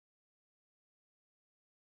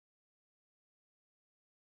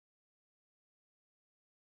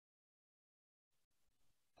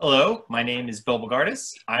Hello, my name is Bill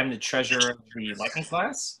Bogardus. I'm the treasurer of the Lightning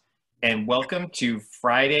class, and welcome to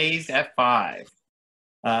Fridays at 5.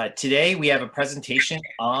 Today we have a presentation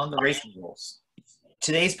on the racing rules.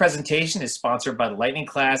 Today's presentation is sponsored by the Lightning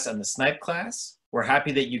class and the Snipe class. We're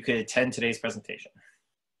happy that you could attend today's presentation.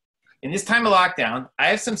 In this time of lockdown, I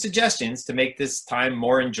have some suggestions to make this time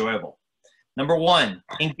more enjoyable. Number 1,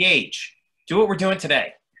 engage. Do what we're doing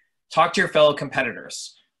today. Talk to your fellow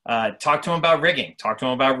competitors. Talk to them about rigging, talk to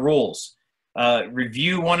them about rules,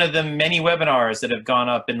 review one of the many webinars that have gone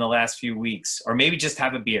up in the last few weeks, or maybe just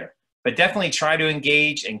have a beer. But definitely try to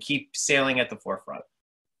engage and keep sailing at the forefront.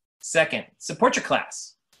 Second, support your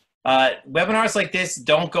class. Webinars like this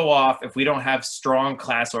don't go off if we don't have strong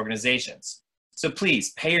class organizations. So please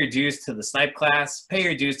pay your dues to the Snipe class, pay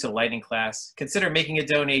your dues to the Lightning class, consider making a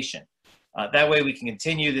donation. That way we can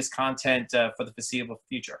continue this content for the foreseeable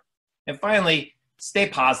future. And finally, stay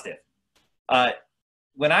positive.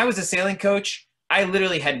 When I was a sailing coach, I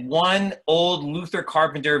literally had one old Luther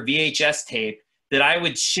Carpenter VHS tape that I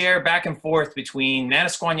would share back and forth between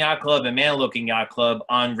Manasquan Yacht Club and Manaloking Yacht Club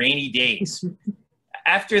on rainy days.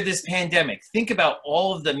 After this pandemic, think about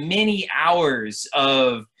all of the many hours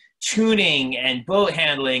of tuning and boat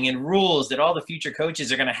handling and rules that all the future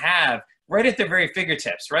coaches are going to have right at their very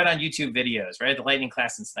fingertips, right on YouTube videos, right at the Lightning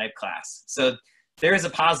class and Snipe class. So there is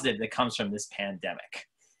a positive that comes from this pandemic.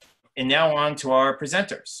 And now on to our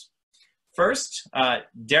presenters. First,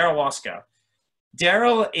 Darryl Waskow.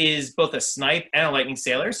 Darryl is both a Snipe and a Lightning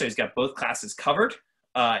sailor, so he's got both classes covered.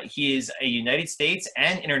 He is a United States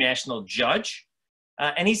and international judge.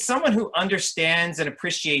 And he's someone who understands and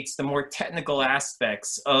appreciates the more technical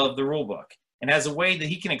aspects of the rule book and has a way that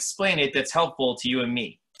he can explain it that's helpful to you and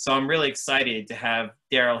me. So I'm really excited to have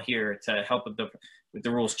Darryl here to help with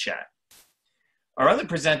the rules chat. Our other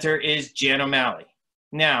presenter is Jan O'Malley.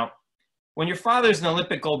 Now, when your father's an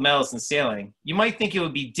Olympic gold medalist in sailing, you might think it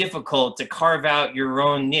would be difficult to carve out your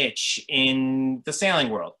own niche in the sailing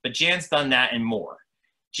world, but Jan's done that and more.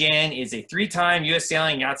 Jan is a 3-time U.S.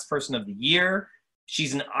 Sailing Yachtsperson of the Year.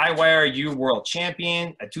 She's an IYRU World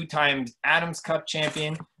Champion, a 2-time Adams Cup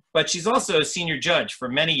champion, but she's also a senior judge for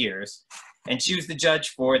many years, and she was the judge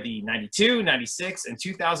for the 92, 96, and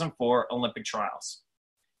 2004 Olympic trials.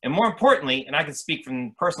 And more importantly, and I can speak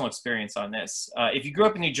from personal experience on this, if you grew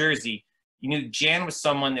up in New Jersey, you knew Jan was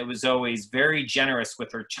someone that was always very generous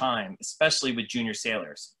with her time, especially with junior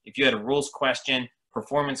sailors. If you had a rules question,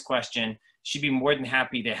 performance question, she'd be more than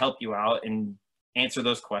happy to help you out and answer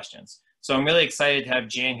those questions. So I'm really excited to have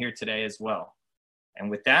Jan here today as well. And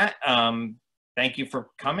with that, thank you for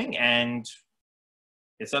coming, and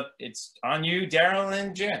it's on you, Darryl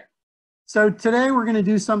and Jan. So today we're going to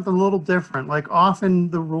do something a little different. Like often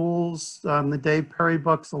the rules, the Dave Perry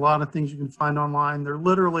books, a lot of things you can find online, they're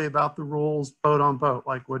literally about the rules boat on boat.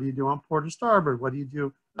 Like what do you do on port or starboard? What do you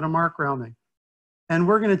do on a mark rounding? And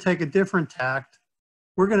we're going to take a different tact.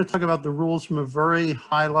 We're going to talk about the rules from a very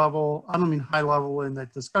high level. I don't mean high level in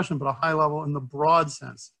that discussion, but a high level in the broad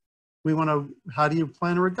sense. We want to, how do you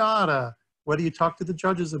plan a regatta? What do you talk to the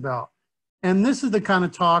judges about? And this is the kind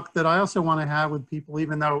of talk that I also want to have with people,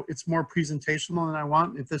 even though it's more presentational than I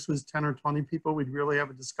want. If this was 10 or 20 people, we'd really have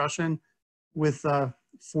a discussion. With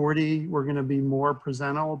 40, we're going to be more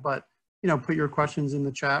presentable, but put your questions in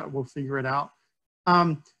the chat. We'll figure it out.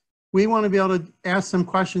 We want to be able to ask some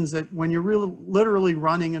questions that when you're really literally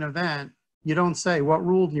running an event, you don't say, what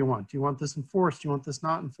rule do you want? Do you want this enforced? Do you want this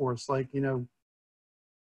not enforced? Like,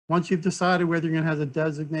 once you've decided whether you're going to have a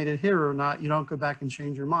designated hitter or not, you don't go back and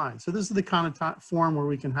change your mind. So this is the kind of form where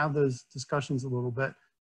we can have those discussions a little bit.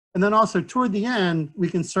 And then also toward the end, we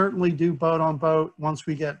can certainly do boat on boat once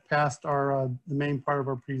we get past our the main part of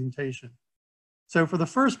our presentation. So for the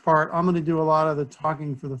first part, I'm going to do a lot of the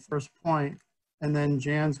talking for the first point, and then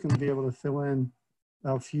Jan's going to be able to fill in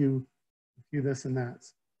a few this and that.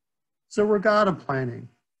 So regatta planning.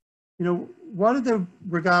 What are the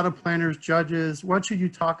regatta planners, judges, what should you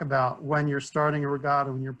talk about when you're starting a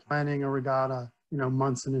regatta, when you're planning a regatta,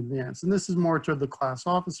 months in advance? And this is more to the class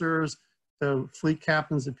officers, the fleet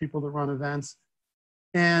captains, the people that run events.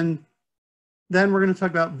 And then we're going to talk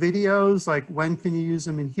about videos, like when can you use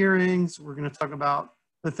them in hearings? We're going to talk about,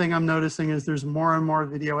 the thing I'm noticing is there's more and more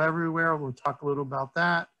video everywhere. We'll talk a little about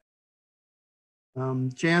that.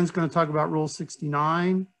 Jan's going to talk about Rule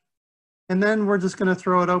 69. And then we're just going to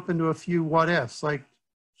throw it open to a few what ifs, like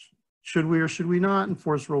should we or should we not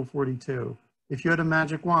enforce Rule 42? If you had a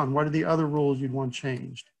magic wand, what are the other rules you'd want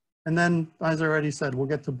changed? And then, as I already said, we'll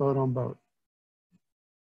get to boat on boat.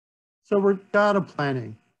 So regatta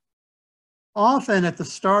planning. Often at the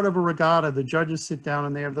start of a regatta, the judges sit down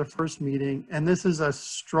and they have their first meeting, and this is a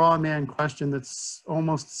straw man question that's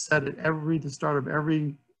almost said at the start of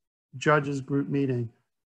every judges group meeting.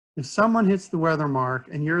 If someone hits the weather mark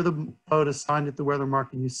and you're the boat assigned at the weather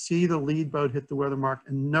mark and you see the lead boat hit the weather mark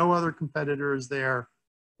and no other competitor is there,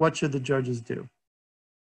 what should the judges do?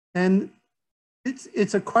 And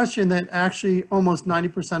it's a question that actually almost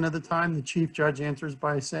 90% of the time the chief judge answers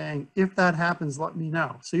by saying, if that happens, let me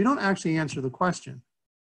know. So you don't actually answer the question,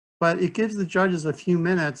 but it gives the judges a few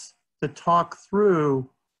minutes to talk through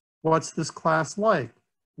what's this class like?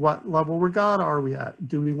 What level regatta are we at?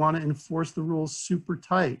 Do we want to enforce the rules super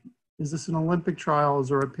tight? Is this an Olympic trials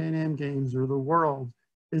or a Pan Am Games or the World?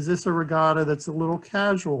 Is this a regatta that's a little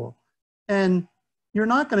casual? And you're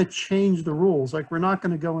not going to change the rules. Like, we're not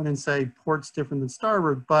going to go in and say port's different than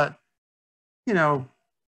starboard, but, you know,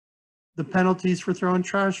 the penalties for throwing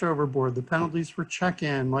trash overboard, the penalties for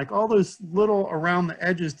check-in, like all those little around the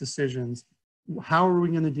edges decisions, how are we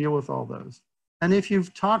going to deal with all those? And if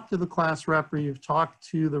you've talked to the class rep or you've talked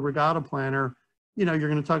to the regatta planner, you know, you're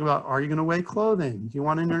going to talk about, are you going to weigh clothing? Do you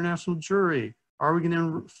want an international jury? Are we going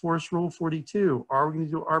to enforce Rule 42? Are we going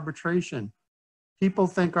to do arbitration? People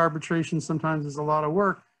think arbitration sometimes is a lot of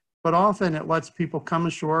work, but often it lets people come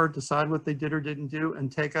ashore, decide what they did or didn't do,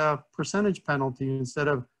 and take a percentage penalty instead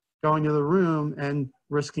of going to the room and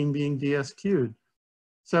risking being DSQ'd.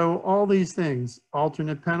 So all these things,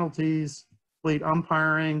 alternate penalties, fleet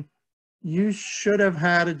umpiring, you should have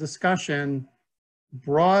had a discussion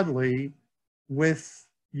broadly with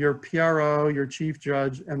your PRO, your chief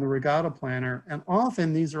judge, and the regatta planner, and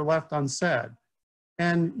often these are left unsaid.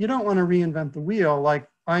 And you don't want to reinvent the wheel. Like,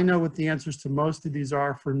 I know what the answers to most of these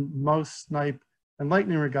are for most snipe and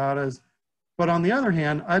lightning regattas. But on the other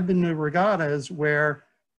hand, I've been to regattas where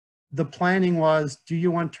the planning was, do you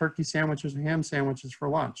want turkey sandwiches or ham sandwiches for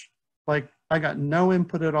lunch? Like, I got no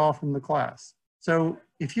input at all from the class. So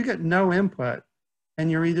if you get no input and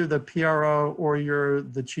you're either the PRO or you're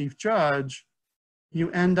the chief judge, you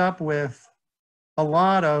end up with a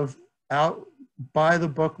lot of out by the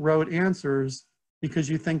book wrote answers because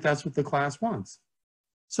you think that's what the class wants.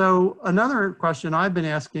 So another question I've been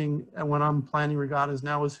asking when I'm planning regattas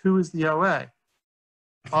now is, who is the OA?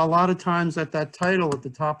 A lot of times at that title at the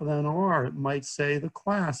top of the NOR, it might say the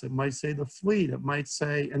class, it might say the fleet, it might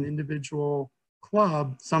say an individual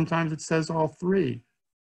club. Sometimes it says all three.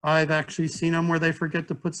 I've actually seen them where they forget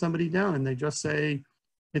to put somebody down and they just say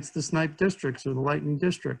it's the snipe districts or the lightning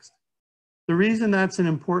districts. The reason that's an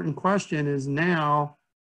important question is now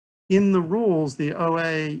in the rules, the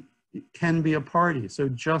OA can be a party. So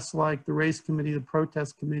just like the race committee, the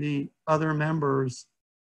protest committee, other members,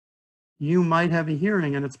 you might have a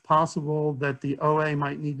hearing and it's possible that the OA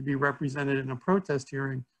might need to be represented in a protest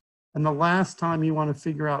hearing. And the last time you want to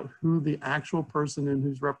figure out who the actual person and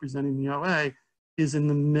who's representing the OA is in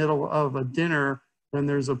the middle of a dinner when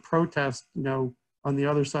there's a protest, you know, on the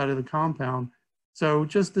other side of the compound. So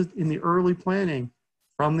just in the early planning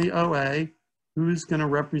from the OA, who's going to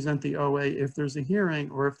represent the OA if there's a hearing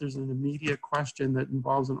or if there's an immediate question that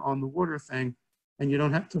involves an on the water thing, and you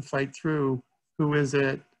don't have to fight through who is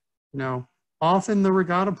it. You know, often the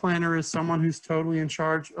regatta planner is someone who's totally in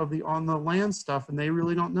charge of the on the land stuff and they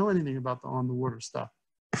really don't know anything about the on the water stuff.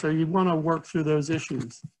 So you want to work through those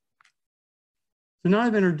issues. So now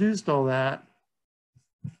I've introduced all that.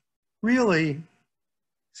 Really,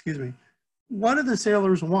 excuse me, what do the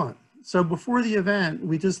sailors want? So before the event,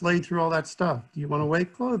 we just laid through all that stuff. Do you want to weigh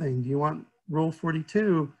clothing? Do you want Rule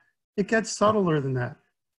 42? It gets subtler than that.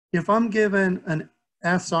 If I'm given an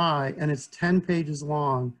SI and it's 10 pages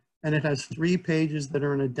long and it has 3 pages that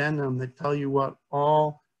are an addendum that tell you what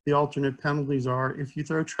all the alternate penalties are, if you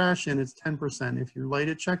throw trash in, it's 10%. If you're late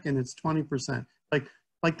at check-in, it's 20%.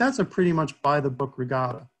 Like that's a pretty much by the book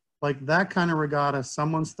regatta. Like that kind of regatta,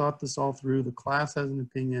 someone's thought this all through, the class has an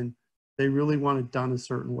opinion, they really want it done a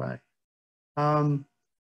certain way.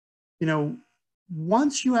 You know,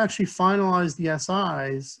 once you actually finalize the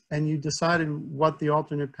SIs and you decided what the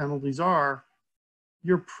alternate penalties are,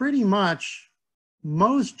 you're pretty much,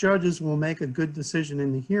 most judges will make a good decision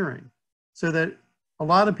in the hearing. So that a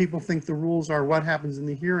lot of people think the rules are what happens in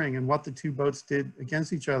the hearing and what the two boats did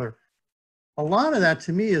against each other. A lot of that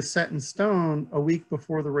to me is set in stone a week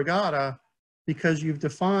before the regatta because you've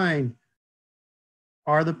defined,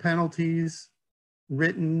 are the penalties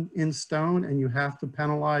written in stone and you have to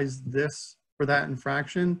penalize this for that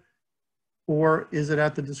infraction? Or is it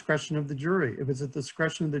at the discretion of the jury? If it's at the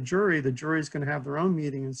discretion of the jury is going to have their own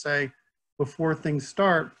meeting and say, before things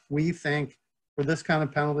start, we think for this kind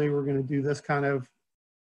of penalty, we're going to do this kind of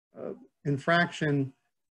infraction.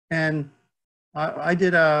 And I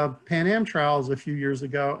did Pan Am trials a few years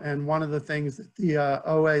ago, and one of the things that the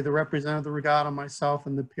OA, the representative of the regatta, myself,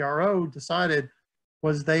 and the PRO decided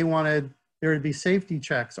was they wanted there to be safety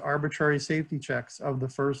checks, arbitrary safety checks of the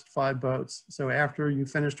first 5 boats. So after you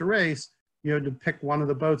finished a race, you had to pick one of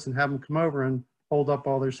the boats and have them come over and hold up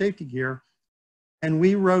all their safety gear. And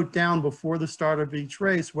we wrote down before the start of each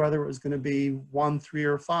race whether it was going to be 1, 3,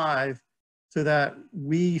 or 5, so that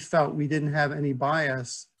we felt we didn't have any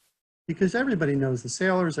bias, because everybody knows the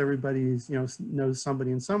sailors, everybody's, knows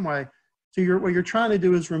somebody in some way. So what you're trying to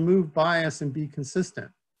do is remove bias and be consistent.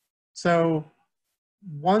 So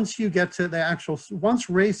once you get to once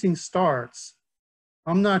racing starts,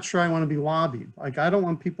 I'm not sure I want to be lobbied. Like, I don't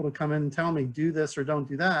want people to come in and tell me, do this or don't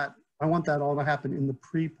do that. I want that all to happen in the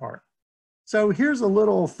pre-part. So here's a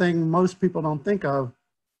little thing most people don't think of.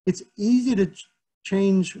 It's easy to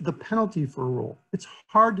change the penalty for a rule. It's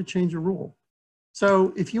hard to change a rule.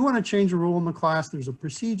 So if you want to change a rule in the class, there's a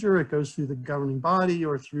procedure. It goes through the governing body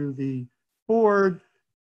or through the board.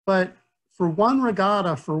 But for one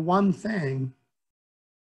regatta, for one thing,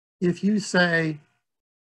 if you say,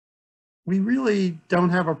 we really don't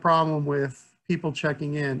have a problem with people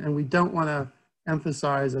checking in and we don't want to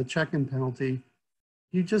emphasize a check-in penalty,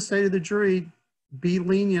 you just say to the jury, be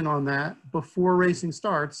lenient on that before racing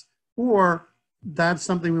starts, or that's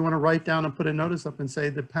something we want to write down and put a notice up and say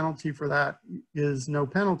the penalty for that is no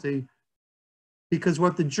penalty. Because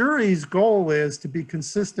what the jury's goal is to be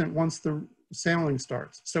consistent once the sailing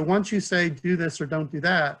starts. So once you say do this or don't do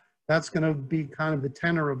that, that's going to be kind of the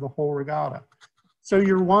tenor of the whole regatta. So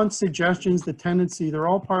your wants, suggestions, the tendency, they're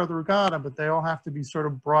all part of the regatta, but they all have to be sort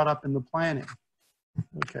of brought up in the planning.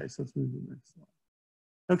 Okay, so let's move to the next slide.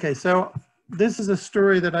 Okay, so this is a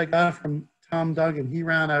story that I got from Tom Duggan. He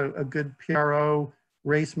ran a good PRO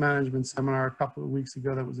race management seminar a couple of weeks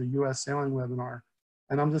ago that was a US sailing webinar.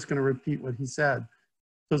 And I'm just going to repeat what he said.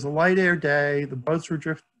 So it was a light air day. The boats were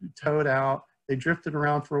towed out. They drifted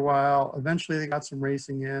around for a while. Eventually they got some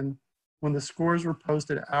racing in. When the scores were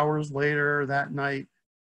posted hours later that night,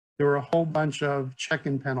 there were a whole bunch of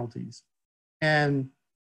check-in penalties. And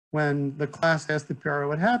when the class asked the PRO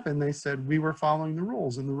what happened, they said, we were following the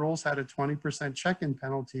rules, and the rules had a 20% check-in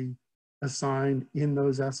penalty assigned in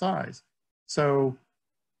those SIs. So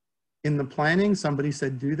in the planning, somebody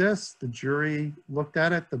said, do this. The jury looked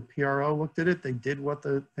at it. The PRO looked at it. They did what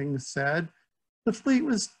the thing said. The fleet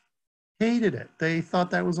hated it. They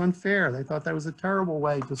thought that was unfair. They thought that was a terrible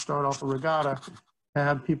way to start off a regatta, to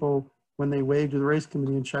have people, when they waved to the race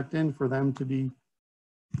committee and checked in, for them to be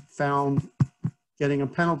found getting a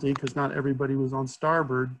penalty because not everybody was on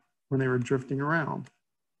starboard when they were drifting around.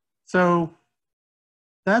 So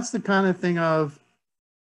that's the kind of thing of,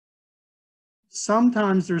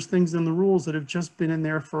 sometimes there's things in the rules that have just been in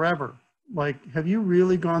there forever. Like, have you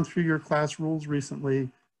really gone through your class rules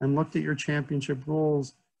recently and looked at your championship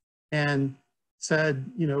rules and said,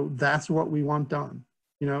 that's what we want done?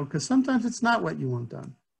 Because sometimes it's not what you want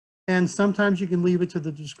done. And sometimes you can leave it to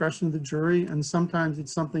the discretion of the jury, and sometimes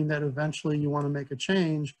it's something that eventually you want to make a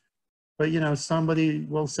change. But, somebody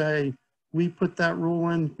will say, we put that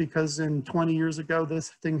rule in because in 20 years ago,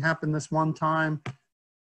 this thing happened this one time.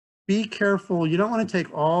 Be careful. You don't want to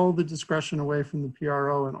take all the discretion away from the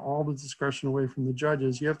PRO and all the discretion away from the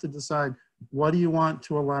judges. You have to decide, what do you want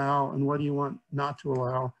to allow and what do you want not to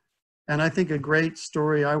allow? And I think a great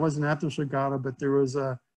story, I wasn't at this regatta, but there was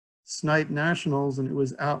a Snipe Nationals, and it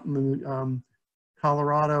was out in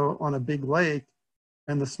Colorado on a big lake.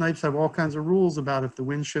 And the snipes have all kinds of rules about if the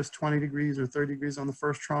wind shifts 20 degrees or 30 degrees on the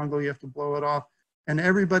first triangle, you have to blow it off. And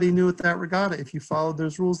everybody knew at that regatta, if you followed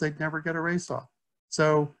those rules, they'd never get a race off.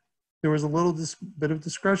 So there was a little bit of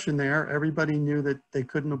discretion there. Everybody knew that they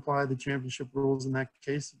couldn't apply the championship rules in that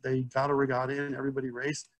case. They got a regatta in, everybody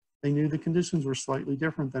raced. They knew the conditions were slightly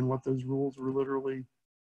different than what those rules were literally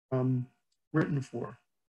written for.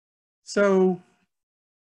 So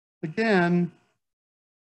again,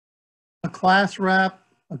 a class rep,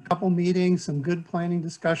 a couple meetings, some good planning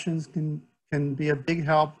discussions can be a big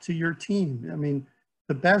help to your team. I mean,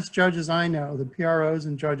 the best judges I know, the PROs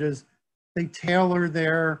and judges, they tailor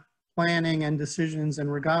their planning and decisions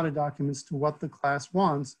and regatta documents to what the class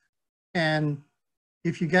wants. And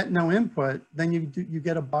if you get no input, then you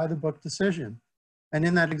get a by the book decision. And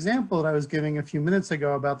in that example that I was giving a few minutes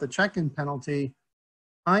ago about the check-in penalty,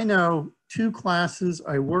 I know 2 classes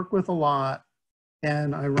I work with a lot,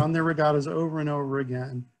 and I run their regattas over and over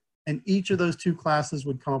again. And each of those 2 classes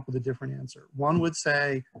would come up with a different answer. One would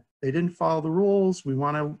say, they didn't follow the rules. We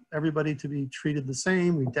want everybody to be treated the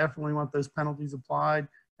same. We definitely want those penalties applied.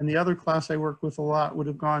 And the other class I work with a lot would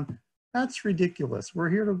have gone, That's ridiculous. We're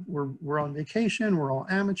here to, we're on vacation. We're all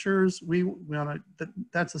amateurs. We want to,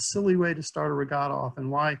 that's a silly way to start a regatta off.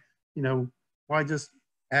 And why, you know, why just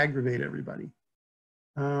aggravate everybody?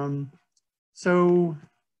 So,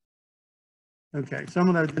 okay, so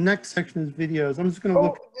the next section is videos. I'm just going to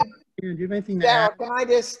look. Do you have anything to add? Darryl, can I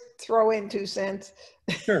just throw in 2 cents?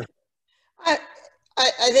 Sure. I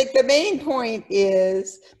think the main point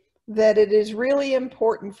is that it is really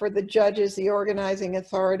important for the judges, the organizing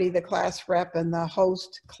authority, the class rep, and the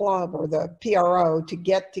host club or the PRO to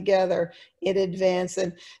get together in advance.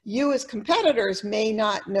 And you as competitors may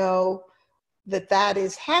not know that that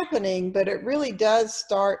is happening, but it really does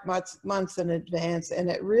start months in advance, and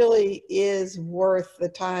it really is worth the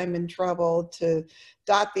time and trouble to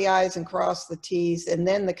dot the I's and cross the T's, and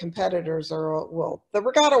then the competitors the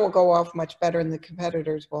regatta will go off much better, and the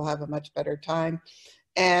competitors will have a much better time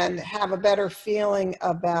and have a better feeling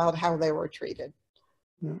about how they were treated.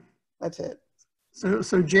 Yeah. That's it.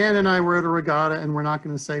 So Jan and I were at a regatta, and we're not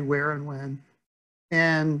going to say where and when,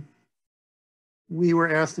 and we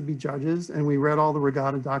were asked to be judges, and we read all the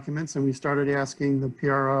regatta documents, and we started asking the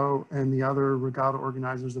PRO and the other regatta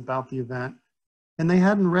organizers about the event. And they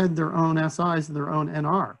hadn't read their own SIs and their own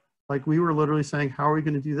NR. Like, we were literally saying, how are we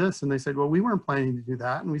going to do this? And they said, well, we weren't planning to do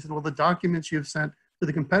that. And we said, well, the documents you've sent to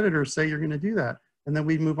the competitors say you're going to do that. And then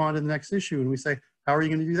we'd move on to the next issue, and we say, how are you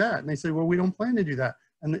going to do that? And they say, well, we don't plan to do that.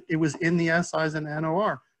 And it was in the SIs and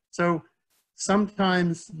NOR. So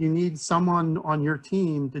sometimes you need someone on your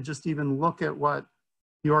team to just even look at what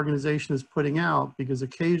the organization is putting out, because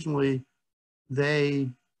occasionally they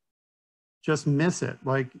just miss it.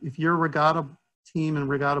 Like, if your regatta team and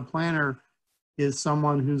regatta planner is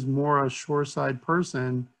someone who's more a shoreside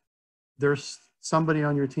person, there's somebody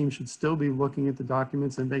on your team should still be looking at the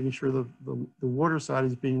documents and making sure the water side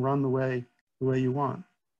is being run the way you want.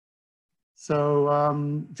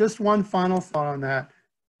 So just one final thought on that.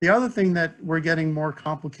 The other thing that we're getting more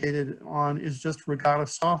complicated on is just regatta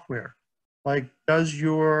software. Like, does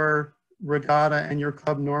your regatta and your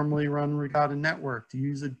club normally run Regatta Network? Do you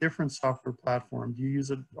use a different software platform? Do you use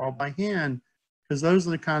it all by hand? Because those are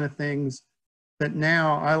the kind of things that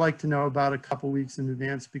now I like to know about a couple weeks in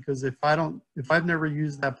advance, because if I've never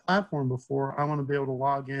used that platform before, I want to be able to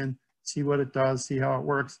log in, see what it does, see how it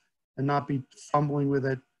works, and not be fumbling with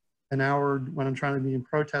it an hour when I'm trying to be in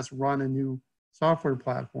protest, run a new software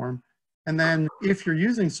platform. And then if you're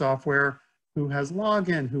using software, who has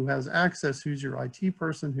login, who has access, who's your IT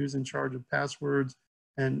person, who's in charge of passwords,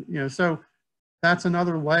 and so that's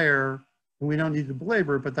another layer, and we don't need to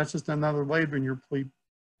belabor it, but that's just another layer in your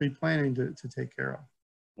pre-planning to take care of.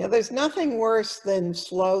 Yeah, there's nothing worse than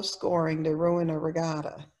slow scoring to ruin a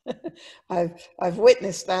regatta. I've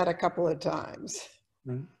witnessed that a couple of times.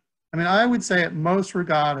 Right. I mean, I would say at most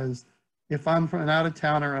regattas, if I'm from an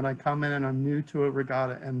out-of-towner and I come in and I'm new to a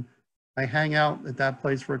regatta and I hang out at that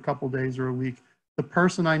place for a couple days or a week, the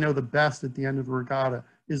person I know the best at the end of the regatta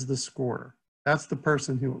is the scorer. That's the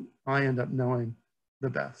person who I end up knowing the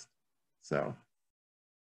best. So,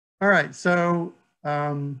 all right, so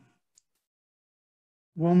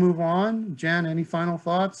we'll move on. Jan, any final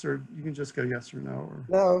thoughts, or you can just go yes or no?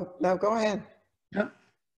 Or... No, go ahead. Yep.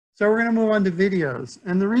 So we're going to move on to videos.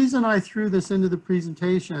 And the reason I threw this into the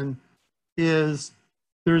presentation is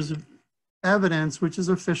there's evidence, which is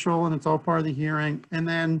official and it's all part of the hearing. And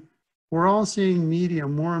then we're all seeing media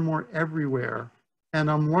more and more everywhere.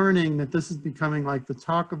 And I'm learning that this is becoming like the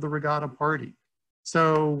talk of the regatta party.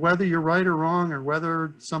 So whether you're right or wrong, or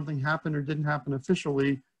whether something happened or didn't happen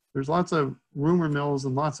officially, there's lots of rumor mills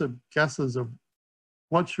and lots of guesses of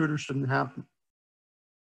what should or shouldn't happen.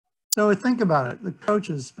 So think about it, the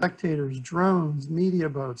coaches, spectators, drones, media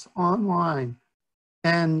boats, online,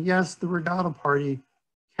 and yes, the regatta party,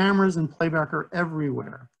 cameras and playback are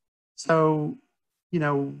everywhere. So,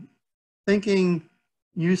 thinking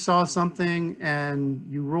you saw something and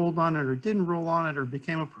you ruled on it or didn't rule on it or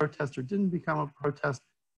became a protest or didn't become a protest,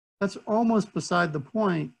 that's almost beside the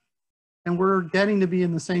point. And we're getting to be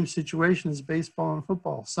in the same situation as baseball and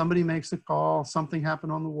football. Somebody makes a call, something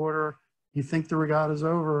happened on the water, you think the regatta's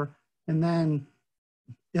over, and then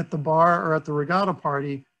at the bar or at the regatta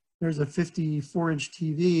party, there's a 54-inch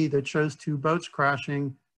TV that shows 2 boats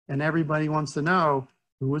crashing, and everybody wants to know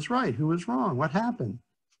who was right, who was wrong, what happened.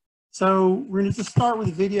 So we're going to just start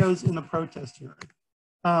with videos in the protest hearing.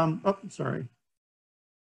 Oh, sorry.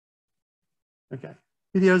 Okay,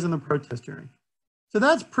 videos in the protest hearing. So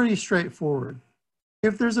that's pretty straightforward.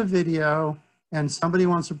 If there's a video and somebody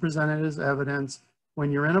wants to present it as evidence,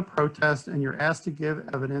 when you're in a protest and you're asked to give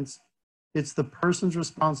evidence, it's the person's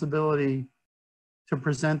responsibility to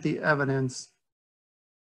present the evidence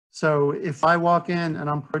So if I walk in and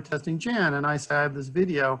I'm protesting Jan and I say I have this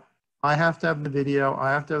video, I have to have the video, I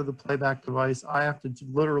have to have the playback device, I have to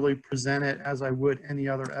literally present it as I would any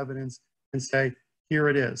other evidence and say, here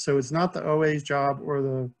it is. So it's not the OA's job or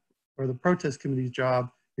the protest committee's job.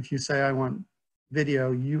 If you say I want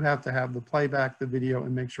video, you have to have the playback, the video,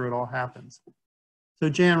 and make sure it all happens. So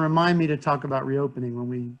Jan, remind me to talk about reopening when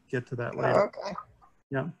we get to that later. Okay.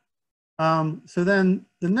 Yeah. So then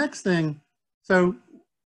the next thing, so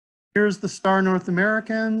here's the Star North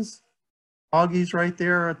Americans. Augie's right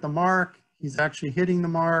there at the mark. He's actually hitting the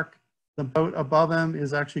mark. The boat above him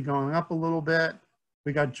is actually going up a little bit.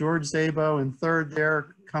 We got George Szabo in third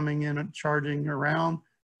there coming in and charging around.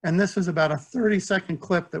 And this was about a 30-second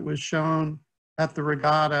clip that was shown at the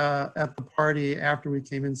regatta at the party after we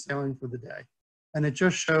came in sailing for the day. And it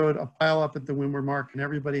just showed a pile up at the windward mark, and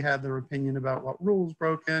everybody had their opinion about what rules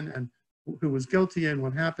broken and who was guilty and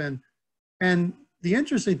what happened. And the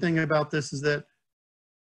interesting thing about this is that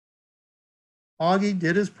Augie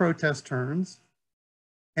did his protest turns,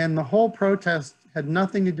 and the whole protest had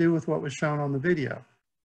nothing to do with what was shown on the video.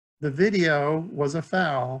 The video was a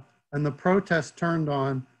foul, and the protest turned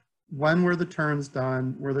on when were the turns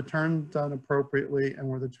done, were the turns done appropriately, and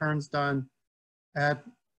were the turns done at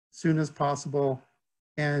soon as possible,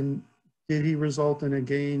 and did he result in a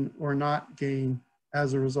gain or not gain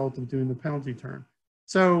as a result of doing the penalty turn.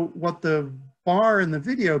 So what the bar and the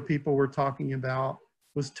video people were talking about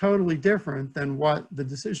was totally different than what the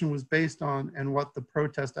decision was based on and what the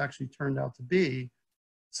protest actually turned out to be.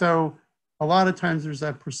 So a lot of times there's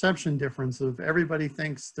that perception difference of everybody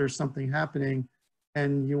thinks there's something happening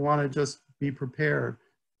and you want to just be prepared.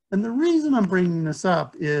 And the reason I'm bringing this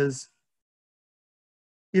up is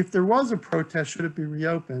if there was a protest, should it be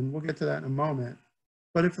reopened? We'll get to that in a moment.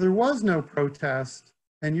 But if there was no protest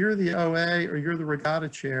and you're the OA or you're the regatta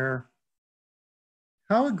chair,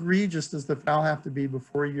 how egregious does the foul have to be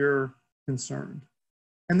before you're concerned?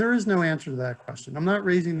 And there is no answer to that question. I'm not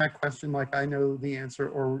raising that question like I know the answer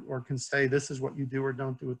or can say this is what you do or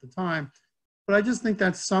don't do at the time. But I just think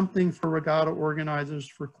that's something for regatta organizers,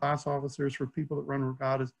 for class officers, for people that run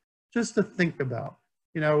regattas, just to think about.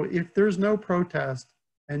 You know, if there's no protest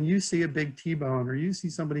and you see a big T-bone or you see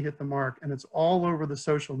somebody hit the mark and it's all over the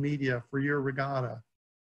social media for your regatta,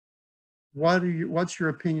 what's your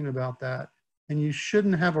opinion about that? And you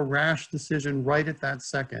shouldn't have a rash decision right at that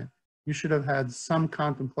second. You should have had some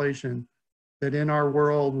contemplation that in our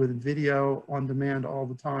world with video on demand all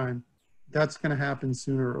the time, that's going to happen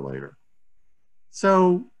sooner or later.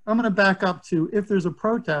 So I'm going to back up to if there's a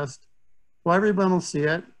protest, well, everyone will see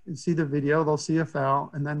it, see the video, they'll see a foul,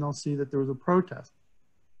 and then they'll see that there was a protest.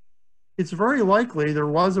 It's very likely there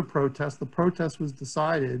was a protest, the protest was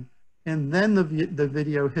decided, and then the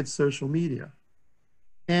video hits social media.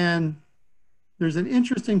 And there's an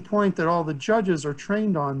interesting point that all the judges are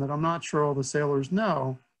trained on that I'm not sure all the sailors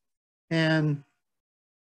know. And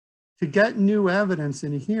to get new evidence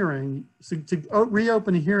in a hearing, so to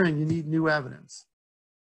reopen a hearing, you need new evidence.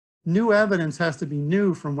 New evidence has to be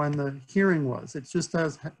new from when the hearing was. It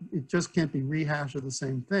just can't be rehash of the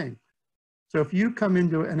same thing. So if you come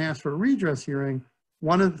into and ask for a redress hearing,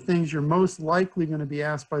 one of the things you're most likely going to be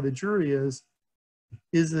asked by the jury is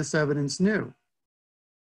this evidence new?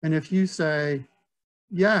 And if you say,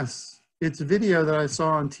 yes, it's video that I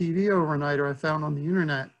saw on TV overnight or I found on the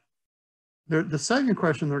internet, the second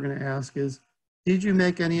question they're going to ask is, did you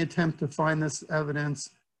make any attempt to find this evidence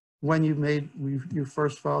when you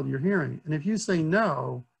first filed your hearing? And if you say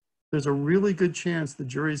no, there's a really good chance the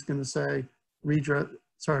jury's going to say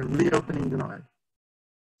reopening denied.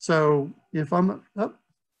 So if I'm up,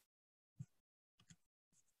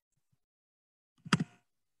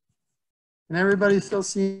 can everybody still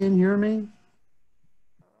see and hear me?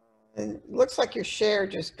 It looks like your share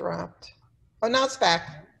just dropped. Oh, now it's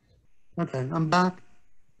back. Okay, I'm back.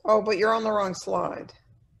 Oh, but you're on the wrong slide.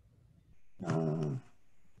 All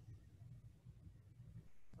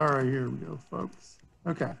right, here we go, folks.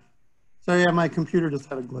 Okay. So yeah, my computer just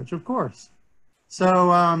had a glitch, of course.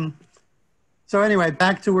 So, so anyway,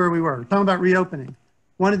 back to where we were, talking about reopening.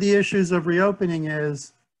 One of the issues of reopening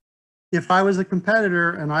is if I was a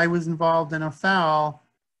competitor and I was involved in a foul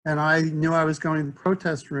and I knew I was going to the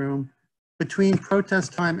protest room, between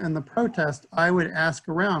protest time and the protest, I would ask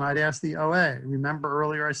around. I'd ask the OA. Remember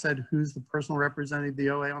earlier I said, who's the personal representative of the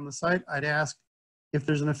OA on the site? I'd ask if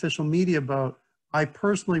there's an official media boat. I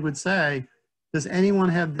personally would say, does anyone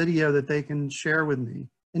have video that they can share with me?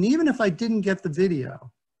 And even if I didn't get the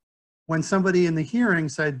video, when somebody in the hearing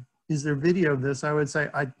said, is there video of this? I would say,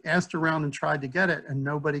 I asked around and tried to get it and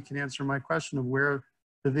nobody can answer my question of where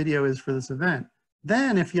the video is for this event.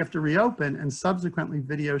 Then if you have to reopen and subsequently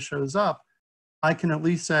video shows up, I can at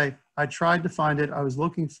least say, I tried to find it, I was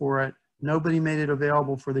looking for it, nobody made it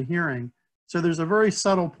available for the hearing. So there's a very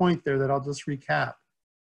subtle point there that I'll just recap.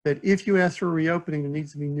 That if you ask for a reopening, there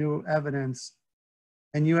needs to be new evidence,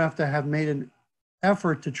 and you have to have made an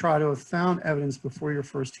effort to try to have found evidence before your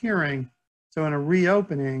first hearing. So in a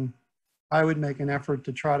reopening, I would make an effort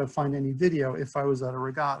to try to find any video if I was at a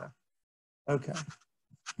regatta. Okay,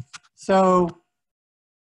 so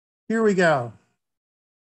here we go.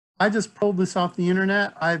 I just pulled this off the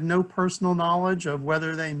internet. I have no personal knowledge of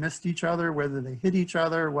whether they missed each other, whether they hit each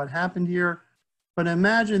other, what happened here. But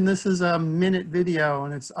imagine this is a minute video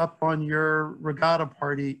and it's up on your regatta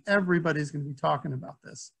party. Everybody's going to be talking about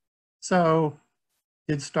this. So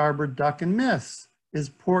did starboard duck and miss? Is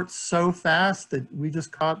port so fast that we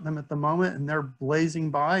just caught them at the moment and they're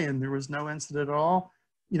blazing by and there was no incident at all?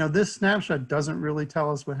 You know, this snapshot doesn't really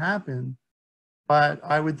tell us what happened, but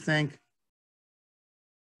I would think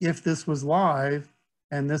if this was live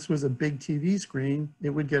and this was a big TV screen, it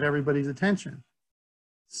would get everybody's attention.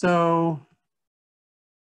 So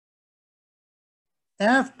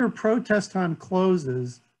after protest time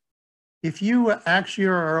closes, if you actually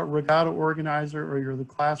are a regatta organizer or you're the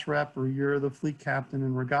class rep or you're the fleet captain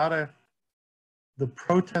in regatta, the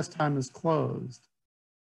protest time is closed.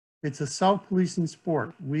 It's a self-policing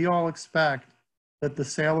sport. We all expect that the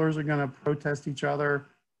sailors are going to protest each other,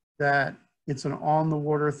 that it's an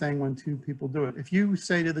on-the-water thing when two people do it. If you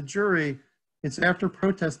say to the jury, it's after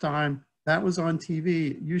protest time, that was on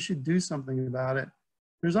TV, you should do something about it.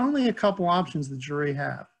 There's only a couple options the jury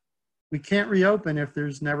have. We can't reopen if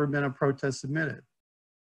there's never been a protest submitted.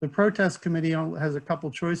 The protest committee has a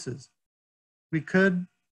couple choices. We could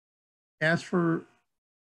ask for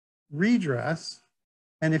redress,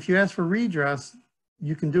 and if you ask for redress,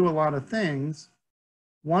 you can do a lot of things.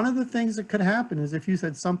 One of the things that could happen is if you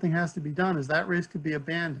said something has to be done is that race could be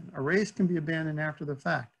abandoned. A race can be abandoned after the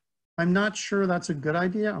fact. I'm not sure that's a good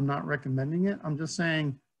idea. I'm not recommending it. I'm just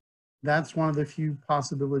saying that's one of the few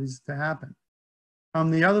possibilities to happen.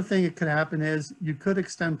 The other thing that could happen is you could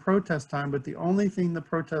extend protest time, but the only thing the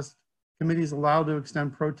protest committee is allowed to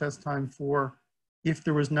extend protest time for, if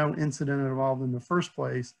there was no incident involved in the first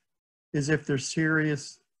place, is if there's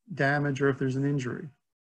serious damage or if there's an injury.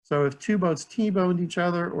 So if two boats T-boned each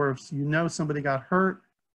other, or if you know somebody got hurt,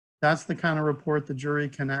 that's the kind of report the jury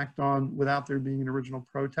can act on without there being an original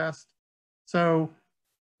protest. So,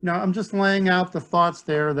 you know, I'm just laying out the thoughts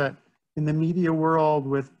there that in the media world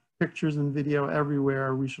with pictures and video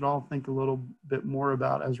everywhere, we should all think a little bit more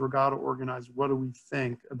about, as regatta organizers, what do we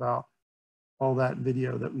think about all that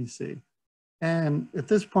video that we see? And at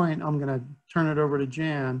this point, I'm going to turn it over to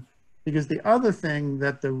Jan, because the other thing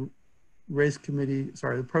that the race committee,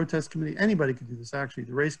 sorry, the protest committee, anybody could do this actually,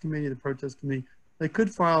 the race committee, the protest committee, they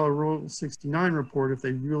could file a Rule 69 report if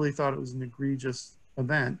they really thought it was an egregious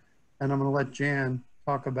event. And I'm going to let Jan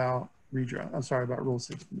talk about about Rule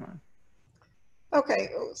 69. Okay,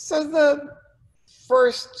 so the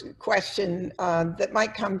first question that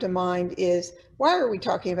might come to mind is, why are we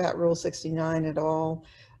talking about Rule 69 at all?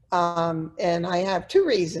 And I have two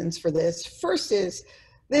reasons for this. First is,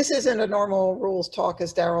 this isn't a normal rules talk,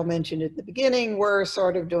 as Darryl mentioned at the beginning. We're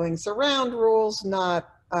sort of doing surround rules, not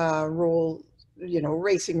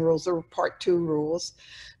racing rules or Part 2 rules.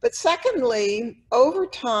 But secondly, over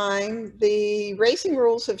time, the racing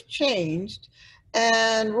rules have changed,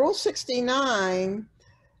 and Rule 69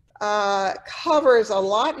 covers a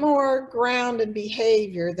lot more ground and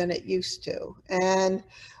behavior than it used to. And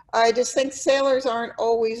I just think sailors aren't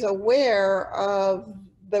always aware of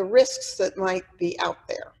the risks that might be out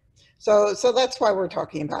there. So that's why we're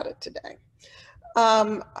talking about it today.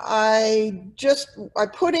 I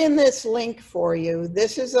put in this link for you.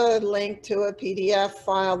 This is a link to a PDF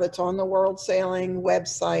file that's on the World Sailing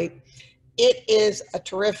website. It is a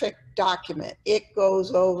terrific document. It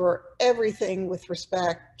goes over everything with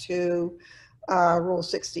respect to Rule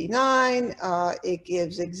 69. It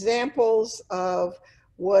gives examples of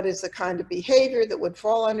what is the kind of behavior that would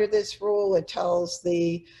fall under this rule. It tells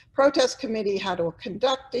the protest committee how to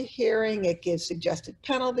conduct a hearing. It gives suggested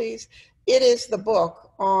penalties. It is the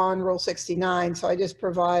book on Rule 69, so I just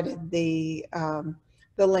provided the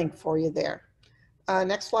link for you there.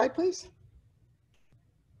 Next slide, please.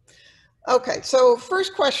 Okay, so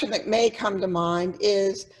first question that may come to mind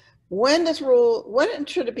is, when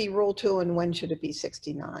should it be Rule 2 and when should it be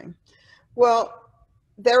 69? Well,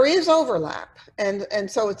 there is overlap,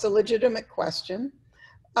 and so it's a legitimate question.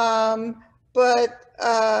 But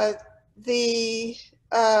the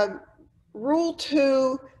Rule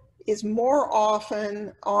 2 is more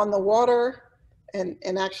often on the water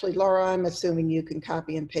and actually, Laura, I'm assuming you can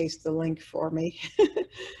copy and paste the link for me.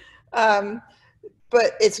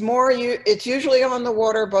 But it's usually on the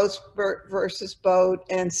water, boat versus boat,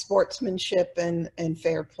 and sportsmanship and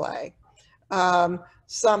fair play.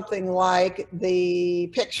 Something like the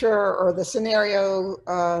picture or the scenario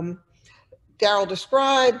Darryl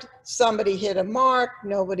described, somebody hit a mark,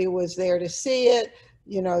 nobody was there to see it,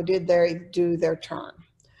 did they do their turn?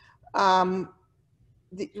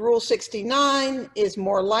 The Rule 69 is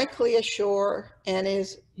more likely a shore and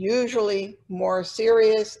is usually more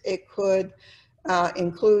serious. It could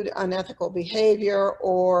include unethical behavior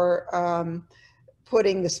or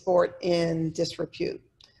putting the sport in disrepute.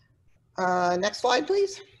 Next slide,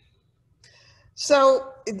 please.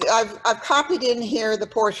 So I've copied in here the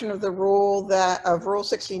portion of the rule of Rule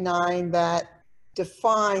 69 that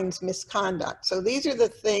defines misconduct. So these are the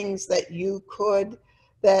things that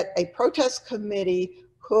that a protest committee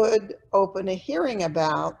could open a hearing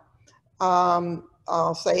about,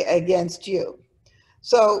 I'll say against you.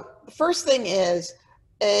 So the first thing is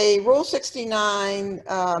a Rule 69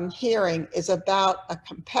 hearing is about a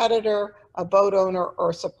competitor, a boat owner,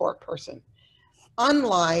 or a support person.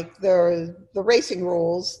 Unlike the racing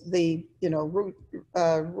rules, the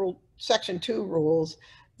rule Section 2 rules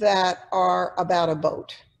that are about a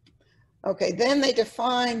boat. Okay, then they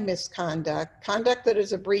define misconduct, conduct that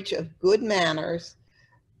is a breach of good manners.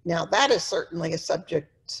 Now that is certainly a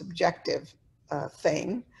subjective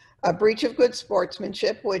thing. A breach of good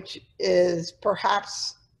sportsmanship, which is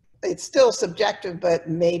perhaps, it's still subjective, but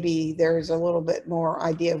maybe there's a little bit more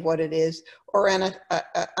idea of what it is, or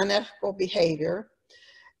unethical behavior,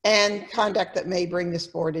 and conduct that may bring the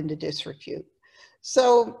sport into disrepute.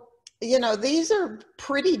 So, these are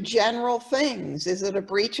pretty general things. Is it a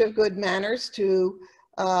breach of good manners to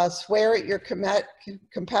swear at your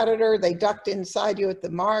competitor? They ducked inside you at the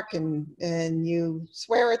mark and you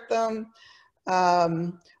swear at them.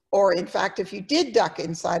 Or in fact, if you did duck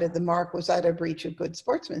inside of the mark, was that a breach of good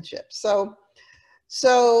sportsmanship? So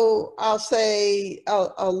I'll say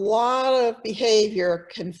a lot of behavior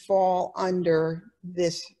can fall under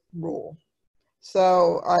this rule.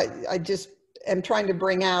 So I just am trying to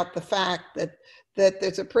bring out the fact that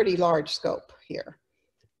there's a pretty large scope here.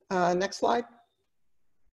 Next slide.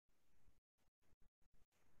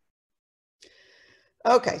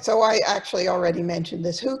 Okay, so I actually already mentioned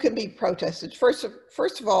this. Who can be protested? First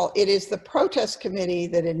of all, it is the protest committee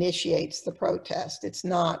that initiates the protest. It's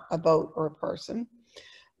not a boat or a person.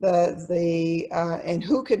 And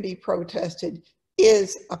who can be protested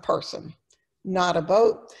is a person, not a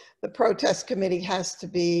boat. The protest committee has to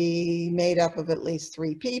be made up of at least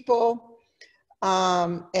 3 people.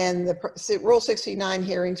 And the Rule 69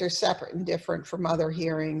 hearings are separate and different from other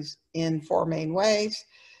hearings in 4 main ways.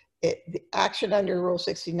 The action under Rule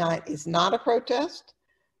 69 is not a protest.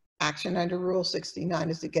 Action under Rule 69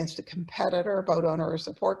 is against a competitor, a boat owner, or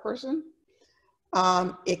support person.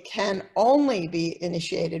 It can only be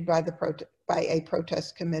initiated by a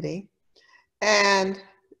protest committee. And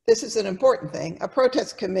this is an important thing. A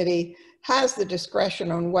protest committee has the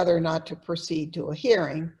discretion on whether or not to proceed to a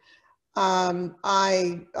hearing.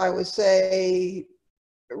 I would say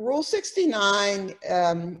Rule 69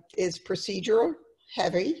 is procedural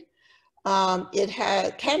heavy.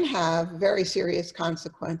 It can have very serious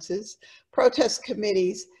consequences. Protest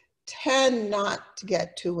committees tend not to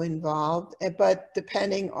get too involved, but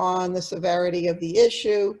depending on the severity of the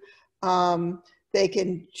issue, they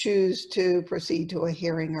can choose to proceed to a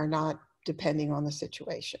hearing or not, depending on the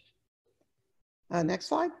situation. Next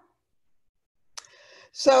slide.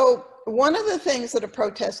 So one of the things that a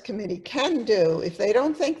protest committee can do, if they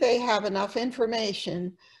don't think they have enough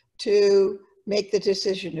information to make the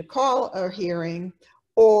decision to call a hearing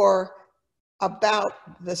or about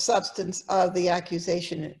the substance of the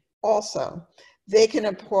accusation also, they can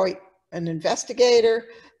appoint an investigator.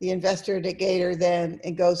 The investigator then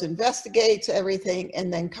goes investigates everything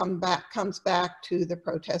and then comes back to the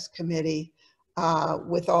protest committee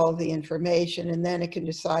with all the information, and then it can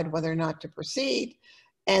decide whether or not to proceed.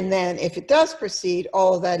 And then if it does proceed,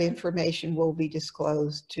 all of that information will be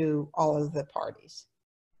disclosed to all of the parties.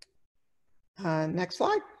 Next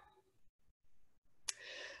slide.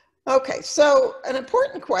 Okay, so an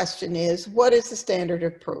important question is, what is the standard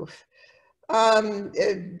of proof?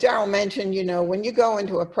 Darryl mentioned, when you go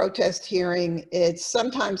into a protest hearing, it's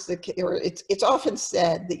sometimes it's often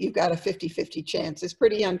said that you've got a 50-50 chance. It's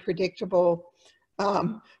pretty unpredictable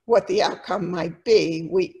what the outcome might be.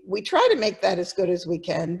 We try to make that as good as we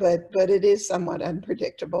can, but it is somewhat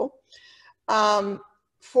unpredictable.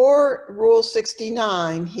 For Rule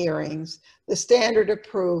 69 hearings, the standard of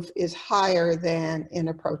proof is higher than in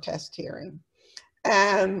a protest hearing.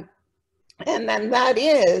 And then that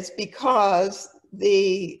is because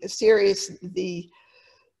the seriousness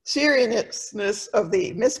of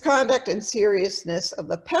the misconduct and seriousness of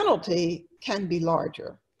the penalty can be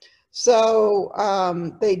larger. So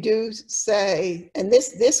they do say, and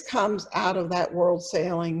this comes out of that World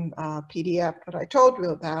Sailing PDF that I told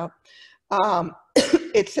you about.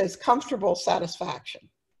 It says comfortable satisfaction.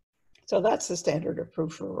 So that's the standard of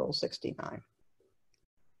proof for Rule 69.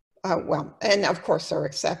 Well, and of course there are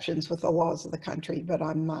exceptions with the laws of the country, but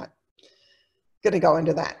I'm not going to go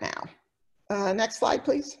into that now. Next slide,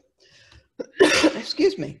 please.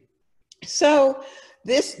 Excuse me. So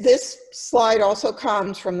this slide also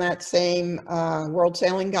comes from that same World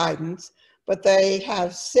Sailing Guidance, but they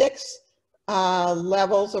have 6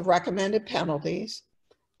 levels of recommended penalties.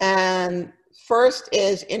 And first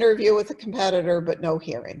is interview with a competitor, but no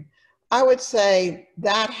hearing. I would say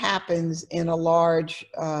that happens in a large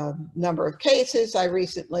number of cases. I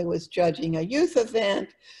recently was judging a youth event.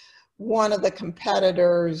 One of the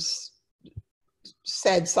competitors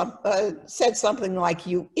said something like,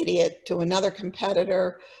 "You idiot," to another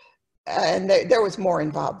competitor. And there was more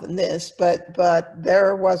involved than this, but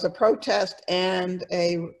there was a protest and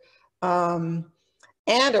a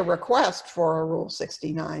request for a Rule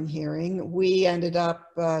 69 hearing. We ended up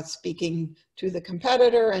speaking to the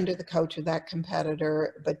competitor and to the coach of that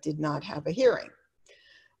competitor, but did not have a hearing.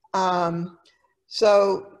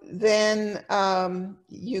 So then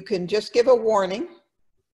you can just give a warning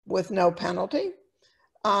with no penalty.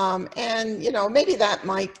 And, you know, maybe that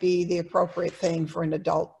might be the appropriate thing for an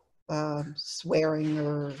adult swearing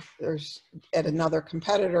or at another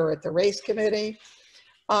competitor at the race committee.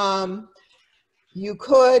 You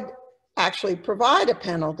could actually provide a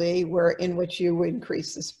penalty in which you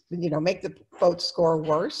increase this, you know, make the boat score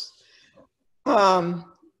worse.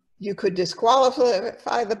 You could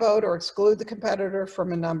disqualify the boat or exclude the competitor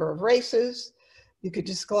from a number of races. You could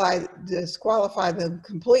disqualify them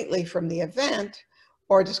completely from the event,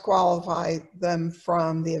 or disqualify them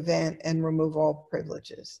from the event and remove all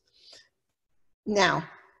privileges. Now,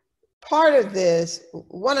 part of this,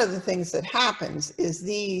 one of the things that happens is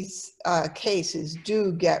these cases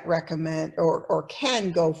do get recommended or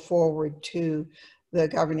can go forward to the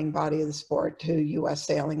governing body of the sport, to U.S.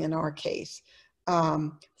 Sailing in our case,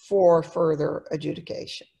 for further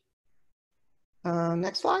adjudication.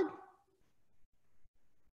 Next slide.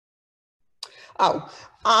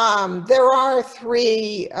 There are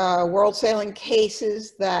 3 World Sailing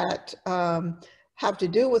cases that have to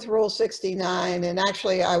do with Rule 69. And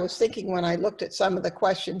actually, I was thinking when I looked at some of the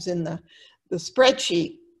questions in the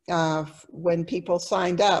spreadsheet when people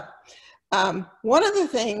signed up, one of the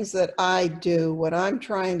things that I do when I'm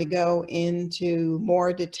trying to go into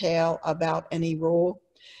more detail about any rule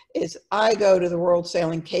is I go to the World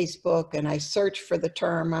Sailing Casebook and I search for the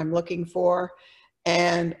term I'm looking for.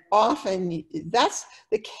 And often that's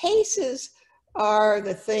the cases are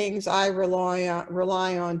the things I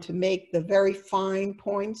rely on to make the very fine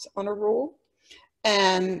points on a rule.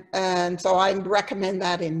 And so I recommend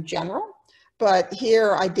that in general. But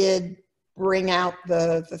here I did bring out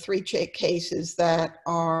the 3 cases that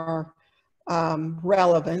are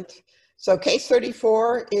relevant. So case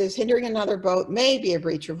 34 is hindering another boat may be a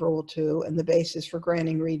breach of Rule 2 and the basis for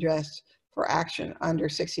granting redress for action under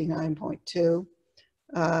 69.2.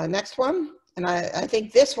 Next one, and I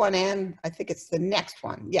think this one, and I think it's the next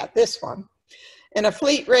one. Yeah, this one. In a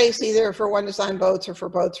fleet race, either for one design boats or for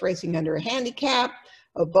boats racing under a handicap,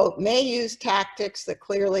 a boat may use tactics that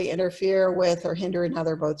clearly interfere with or hinder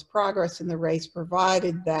another boat's progress in the race,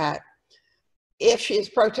 provided that if she is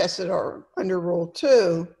protested or under Rule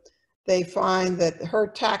 2, they find that her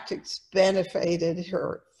tactics benefited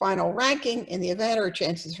her final ranking in the event or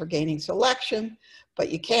chances for gaining selection, but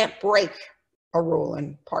you can't break a rule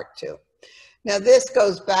in Part 2. Now this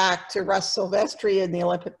goes back to Russ Silvestri in the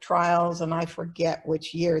Olympic trials, and I forget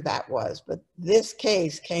which year that was, but this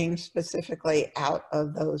case came specifically out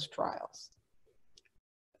of those trials.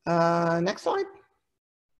 Next slide.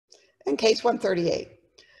 And case 138.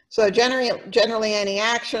 So generally any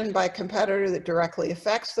action by a competitor that directly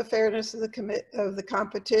affects the fairness of the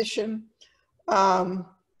competition,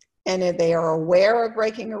 and if they are aware of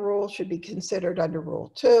breaking a rule, should be considered under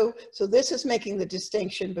Rule 2. So this is making the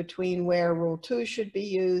distinction between where Rule 2 should be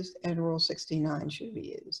used and Rule 69 should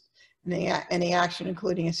be used. Any action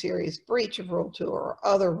including a serious breach of Rule 2 or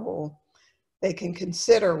other rule, they can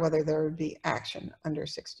consider whether there would be action under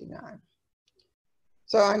 69.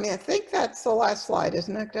 So I mean, I think that's the last slide,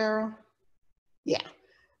 isn't it, Darryl? Yeah.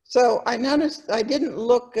 So I noticed I didn't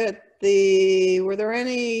look at were there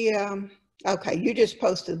any, okay, you just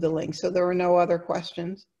posted the link, so there were no other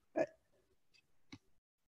questions.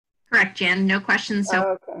 Correct, Jan. No questions.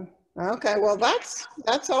 So Okay. Okay. Well, that's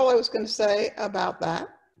all I was going to say about that.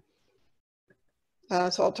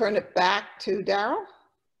 So I'll turn it back to Darryl.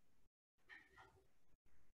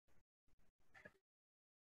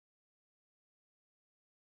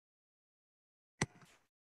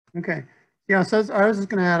 Okay. Yeah, so I was just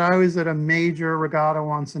going to add, I was at a major regatta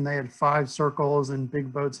once and they had 5 circles and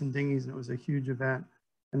big boats and dinghies, and it was a huge event.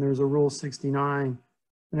 And there was a Rule 69.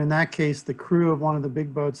 And in that case, the crew of one of the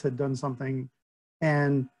big boats had done something,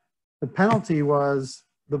 and the penalty was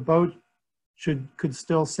the boat could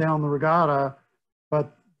still sail in the regatta,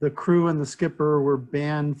 but the crew and the skipper were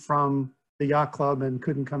banned from the yacht club and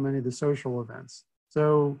couldn't come to any of the social events.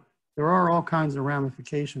 So there are all kinds of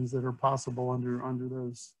ramifications that are possible under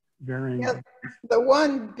those varying. Yeah, the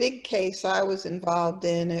one big case I was involved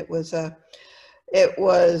in, it was a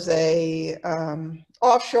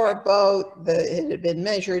offshore boat that it had been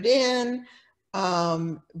measured in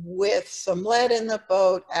with some lead in the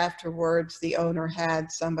boat. Afterwards, the owner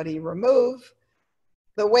had somebody remove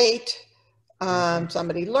the weight.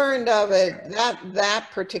 Somebody learned of it. That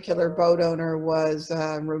particular boat owner was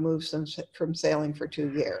removed from sailing for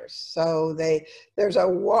 2 years. So there's a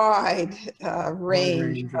wide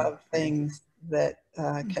range of things that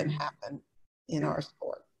can happen in our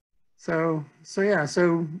sport. So yeah,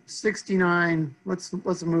 so 69, let's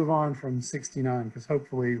move on from 69, because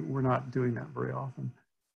hopefully we're not doing that very often.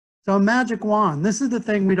 So a magic wand, this is the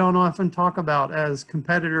thing we don't often talk about as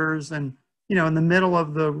competitors, and you know, in the middle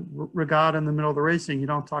of the regatta, in the middle of the racing, you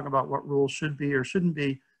don't talk about what rules should be or shouldn't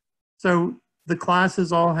be. So the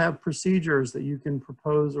classes all have procedures that you can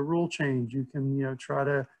propose a rule change. You can, you know, try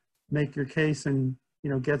to make your case and, you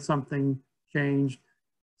know, get something changed.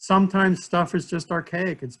 Sometimes stuff is just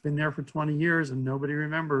archaic. It's been there for 20 years and nobody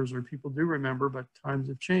remembers, or people do remember, but times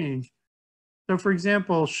have changed. So for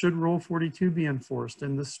example, should Rule 42 be enforced?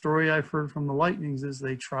 And the story I've heard from the Lightnings is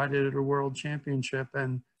they tried it at a world championship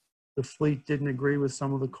and the fleet didn't agree with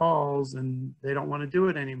some of the calls and they don't want to do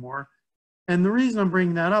it anymore. And the reason I'm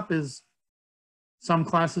bringing that up is some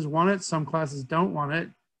classes want it, some classes don't want it.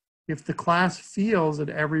 If the class feels that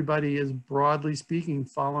everybody is, broadly speaking,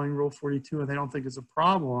 following Rule 42 and they don't think it's a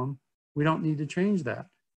problem, we don't need to change that.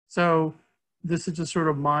 So this is just sort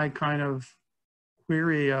of my kind of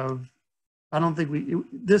query of, I don't think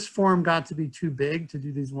this forum got to be too big to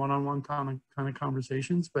do these one-on-one kind of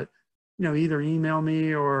conversations, but you know, either email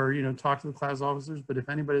me or, you know, talk to the class officers. But if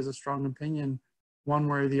anybody has a strong opinion one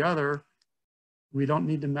way or the other, we don't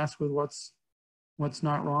need to mess with what's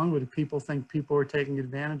not wrong. But if people think people are taking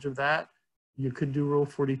advantage of that, you could do Rule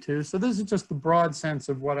 42. So this is just the broad sense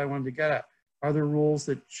of what I wanted to get at. Are there rules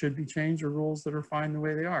that should be changed or rules that are fine the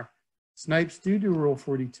way they are? Snipes do Rule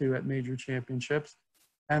 42 at major championships.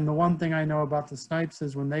 And the one thing I know about the Snipes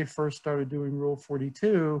is when they first started doing Rule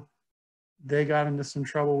 42, they got into some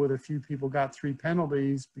trouble with a few people got 3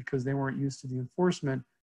 penalties because they weren't used to the enforcement.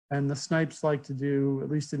 And the Snipes like to do, at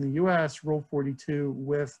least in the US, Rule 42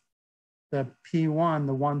 with the P1,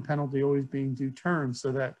 the 1 penalty always being due turn,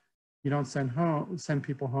 so that you don't send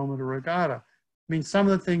people home at a regatta. I mean, some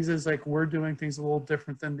of the things is like we're doing things a little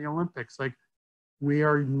different than the Olympics. Like we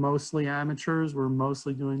are mostly amateurs. We're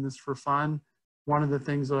mostly doing this for fun. One of the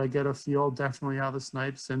things that I get a feel definitely out of the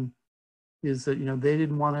Snipes and is that, you know, they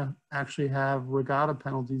didn't want to actually have regatta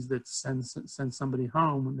penalties that send somebody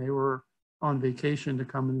home when they were on vacation to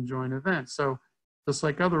come and enjoy an event. So just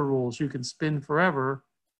like other rules, you can spin forever,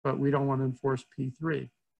 but we don't want to enforce P3.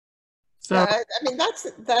 So yeah, I mean,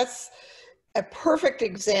 that's a perfect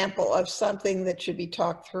example of something that should be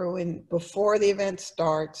talked through before the event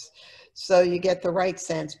starts, so you get the right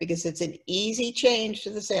sense, because it's an easy change to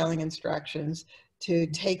the sailing instructions to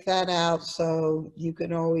take that out, so you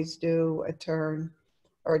can always do a turn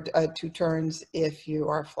or 2 turns if you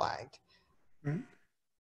are flagged. Right.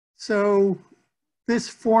 So this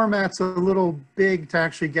format's a little big to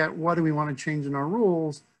actually get what do we want to change in our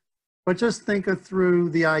rules, but just think through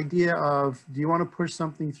the idea of, do you want to push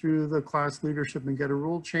something through the class leadership and get a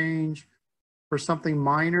rule change for something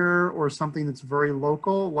minor or something that's very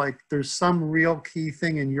local? Like there's some real key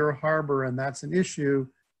thing in your harbor and that's an issue.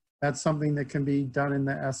 That's something that can be done in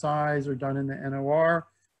the SIs or done in the NOR.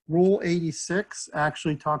 Rule 86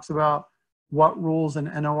 actually talks about what rules an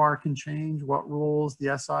NOR can change, what rules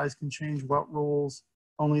the SIs can change, what rules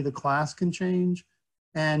only the class can change.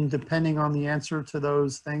 And depending on the answer to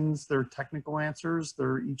those things, they're technical answers,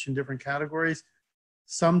 they're each in different categories.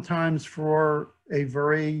 Sometimes for a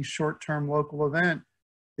very short-term local event,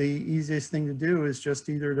 the easiest thing to do is just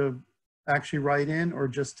either to actually write in or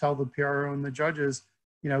just tell the PRO and the judges,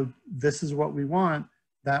 you know, this is what we want.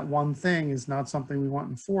 That one thing is not something we want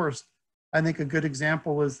enforced. I think a good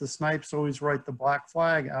example is the snipes always write the black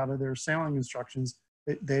flag out of their sailing instructions.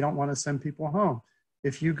 They don't want to send people home.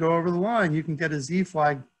 If you go over the line, you can get a Z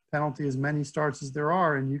flag penalty as many starts as there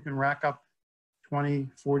are, and you can rack up 20,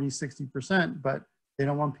 40, 60%, but they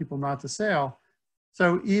don't want people not to sail.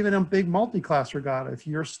 So even a big multi-class regatta, if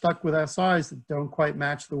you're stuck with SIs that don't quite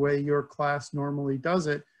match the way your class normally does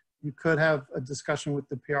it, you could have a discussion with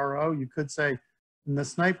the PRO. You could say, in the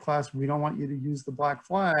snipe class, we don't want you to use the black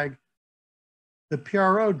flag. The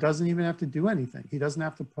PRO doesn't even have to do anything. He doesn't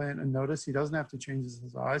have to plant a notice. He doesn't have to change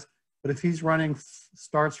his eyes. But if he's running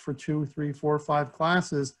starts for 2, 3, 4, 5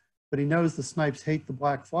 classes, but he knows the snipes hate the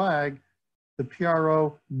black flag, the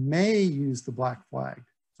PRO may use the black flag.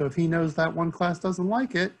 So if he knows that one class doesn't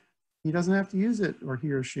like it, he doesn't have to use it, or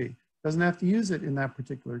he or she doesn't have to use it in that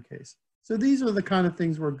particular case. So these are the kind of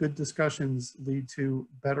things where good discussions lead to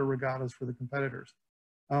better regattas for the competitors.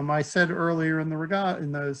 I said earlier in the regatta,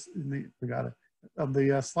 of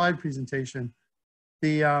the slide presentation,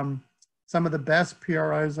 some of the best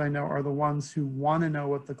PROs I know are the ones who want to know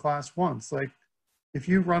what the class wants. Like if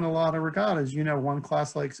you run a lot of regattas, you know one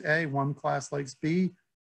class likes A, one class likes B.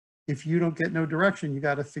 If you don't get no direction, you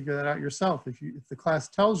got to figure that out yourself. If the class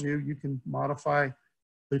tells you, you can modify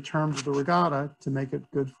the terms of the regatta to make it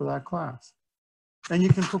good for that class. And you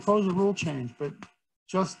can propose a rule change, but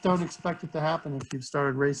just don't expect it to happen if you've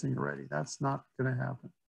started racing already. That's not going to happen.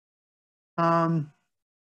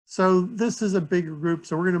 So this is a bigger group,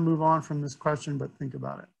 so we're going to move on from this question, but think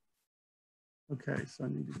about it. Okay, so I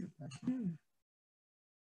need to get back here.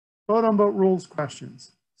 Boat on boat rules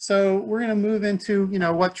questions. So we're going to move into,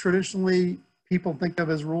 what traditionally people think of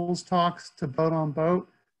as rules talks to boat on boat.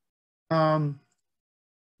 I'm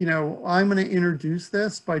going to introduce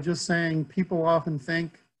this by just saying people often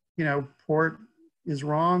think, port is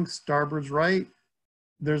wrong, starboard's right.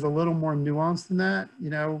 There's a little more nuance than that,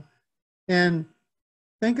 and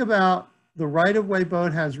think about the right-of-way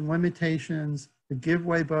boat has limitations, the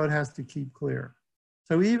give-way boat has to keep clear.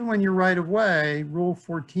 So even when you're right-of-way, Rule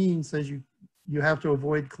 14 says you have to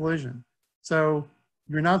avoid collision. So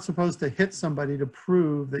you're not supposed to hit somebody to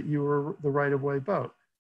prove that you were the right-of-way boat.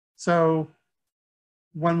 So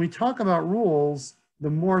when we talk about rules,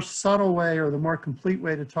 the more subtle way or the more complete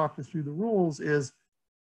way to talk through the rules is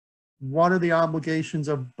what are the obligations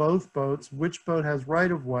of both boats, which boat has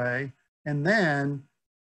right-of-way, and then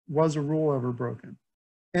was a rule ever broken?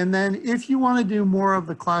 And then if you want to do more of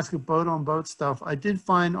the classic boat on boat stuff, I did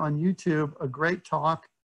find on YouTube a great talk.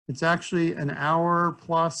 It's actually an hour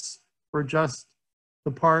plus for just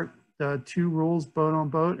the part 2 rules boat on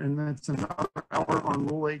boat, and then it's another hour on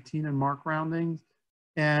Rule 18 and mark roundings.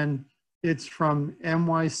 And it's from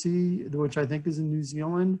NYC, which I think is in New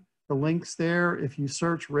Zealand. The link's there. If you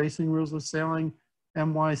search Racing Rules of Sailing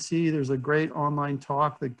NYC, there's a great online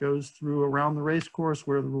talk that goes through around the race course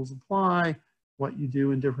where the rules apply, what you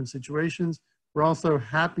do in different situations. We're also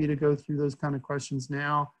happy to go through those kind of questions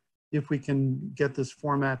now if we can get this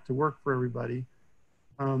format to work for everybody.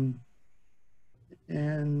 Well,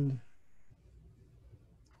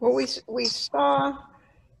 we saw,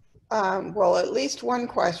 well, at least one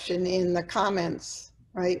question in the comments,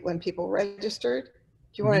 right, when people registered.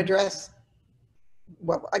 Do you want to address?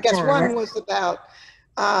 Well, I guess one was about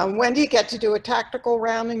when do you get to do a tactical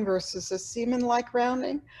rounding versus a seaman-like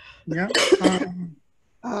rounding? Yeah.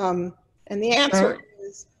 And the answer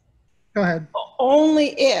is go ahead. Only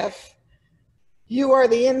if you are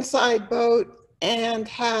the inside boat and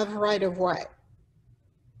have right-of-way.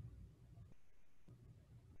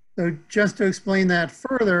 So just to explain that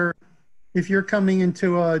further, if you're coming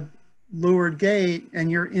into a leeward gate and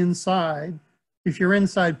you're inside, if you're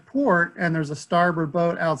inside port and there's a starboard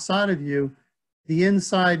boat outside of you, the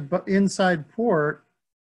inside port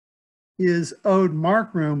is owed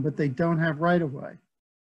mark room, but they don't have right-of-way.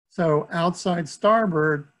 So outside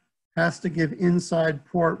starboard has to give inside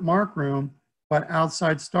port mark room, but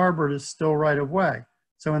outside starboard is still right-of-way.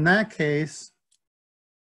 So in that case,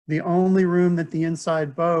 the only room that the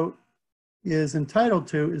inside boat is entitled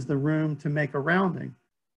to is the room to make a rounding.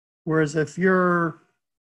 Whereas if you're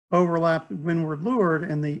overlapped windward leeward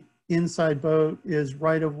and the inside boat is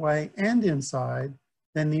right-of-way and inside,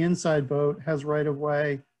 then the inside boat has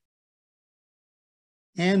right-of-way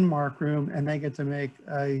and mark room, and they get to make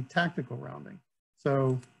a tactical rounding.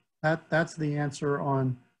 So that's the answer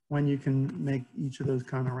on when you can make each of those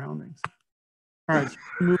kind of roundings. All right, so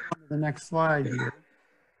move on to the next slide here.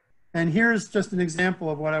 And here's just an example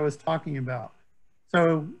of what I was talking about.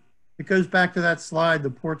 So it goes back to that slide, the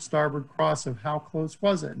port starboard cross of how close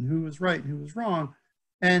was it and who was right and who was wrong.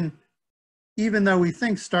 And even though we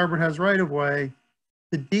think starboard has right of way,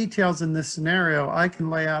 the details in this scenario, I can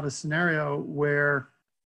lay out a scenario where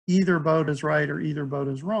either boat is right or either boat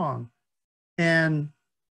is wrong. And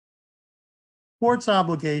port's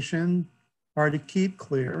obligation are to keep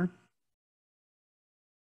clear.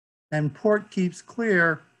 And port keeps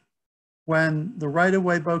clear when the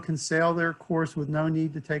right-of-way boat can sail their course with no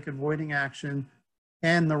need to take avoiding action,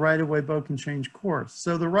 and the right-of-way boat can change course.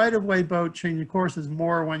 So the right-of-way boat changing course is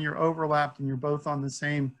more when you're overlapped and you're both on the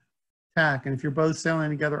same tack. And if you're both sailing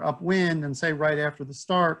together upwind and say right after the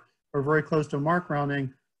start or very close to a mark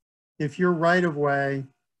rounding, if you're right-of-way,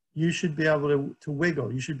 you should be able to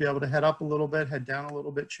wiggle. You should be able to head up a little bit, head down a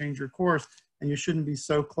little bit, change your course, and you shouldn't be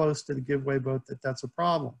so close to the giveaway boat that that's a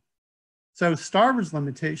problem. So starboard's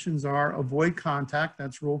limitations are avoid contact,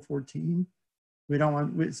 that's rule 14. We don't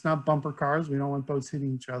want, it's not bumper cars, we don't want boats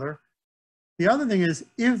hitting each other. The other thing is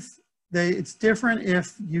it's different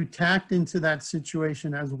if you tacked into that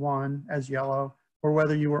situation as one, as yellow, or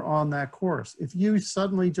whether you were on that course. If you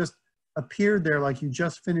suddenly just appeared there like you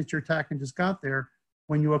just finished your tack and just got there,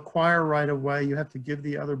 when you acquire right of way, you have to give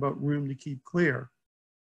the other boat room to keep clear.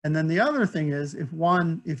 And then the other thing is if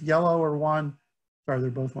yellow or one, sorry,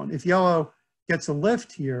 they're both one. If yellow gets a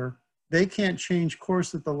lift here, they can't change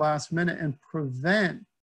course at the last minute and prevent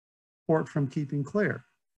port from keeping clear.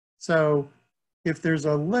 So if there's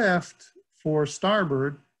a lift for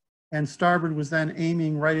starboard and starboard was then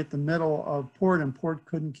aiming right at the middle of port and port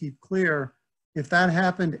couldn't keep clear, if that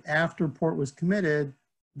happened after port was committed,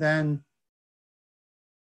 then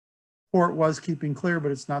port was keeping clear,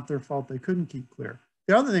 but it's not their fault they couldn't keep clear.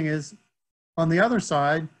 The other thing is, on the other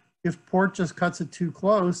side, if port just cuts it too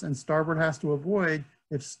close and starboard has to avoid,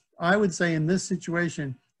 I would say in this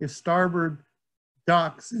situation, if starboard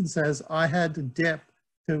ducks and says, I had to dip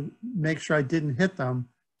to make sure I didn't hit them,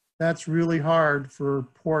 that's really hard for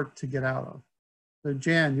port to get out of. So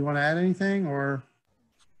Jan, you want to add anything or?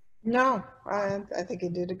 No, I think you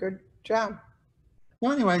did a good job.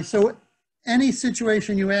 Well, anyway, so any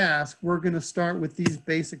situation you ask, we're going to start with these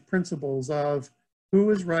basic principles of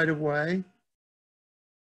who is right of way,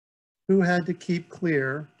 who had to keep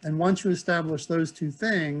clear, and once you establish those two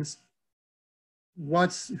things,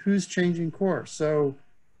 who's changing course? So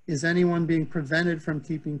is anyone being prevented from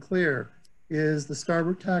keeping clear? Is the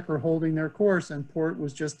starboard tacker holding their course and port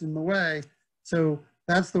was just in the way? So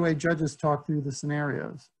that's the way judges talk through the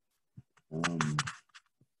scenarios. Let's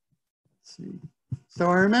see. So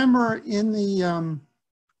I remember in the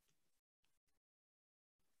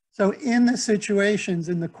situations,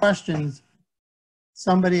 in the questions,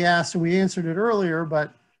 somebody asked, and we answered it earlier,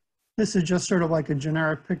 but this is just sort of like a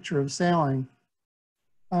generic picture of sailing.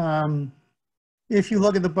 If you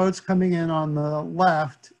look at the boats coming in on the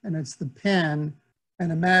left, and it's the pin,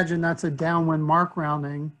 and imagine that's a downwind mark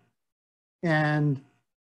rounding, and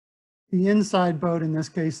the inside boat in this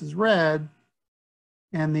case is red,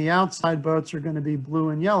 and the outside boats are going to be blue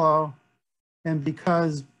and yellow. And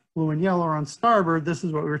because blue and yellow are on starboard, this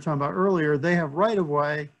is what we were talking about earlier, they have right of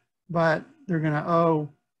way, but they're going to owe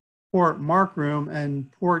port mark room,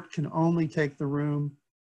 and port can only take the room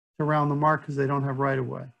to round the mark because they don't have right of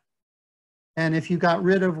way. And if you got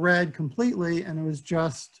rid of red completely and it was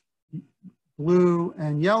just blue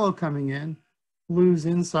and yellow coming in, blue's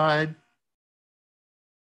inside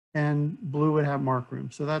and blue would have mark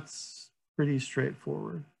room. So that's pretty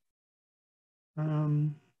straightforward.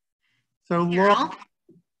 So Laura,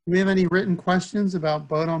 do we have any written questions about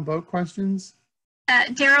boat-on-boat questions?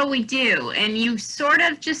 Darryl, we do, and you sort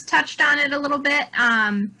of just touched on it a little bit.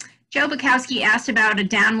 Joe Bukowski asked about a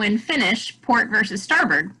downwind finish, port versus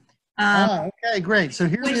starboard. Okay, great. So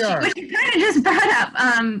here we are. Which you kind of just brought up,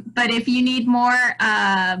 but if you need more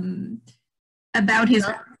about his,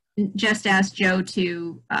 just ask Joe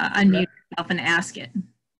to unmute himself and ask it.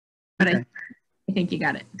 But okay. I think you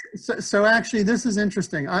got it. So actually, this is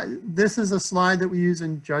interesting. This is a slide that we use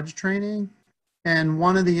in judge training. And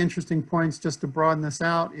one of the interesting points, just to broaden this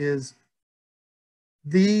out, is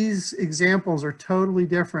these examples are totally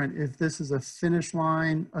different if this is a finish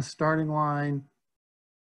line, a starting line,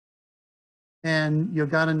 and you've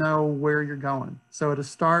got to know where you're going. So at a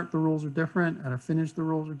start, the rules are different. At a finish, the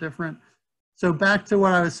rules are different. So back to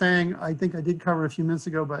what I was saying, I think I did cover a few minutes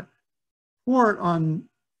ago, but port on,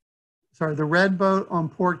 sorry, the red boat on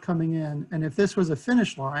port coming in, and if this was a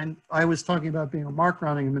finish line, I was talking about being a mark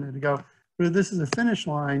rounding a minute ago, but if this is a finish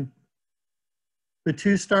line, the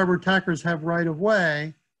two starboard tackers have right of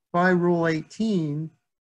way. By Rule 18,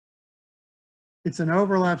 it's an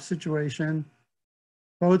overlap situation.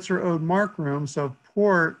 Boats are owed mark room, so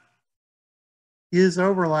port is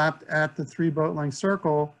overlapped at the 3 boat length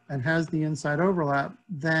circle and has the inside overlap,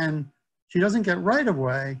 then She doesn't get right of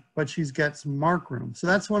way, but she gets mark room. So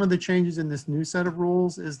that's one of the changes in this new set of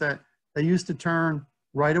rules, is that they used to turn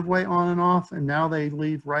right of way on and off, and now they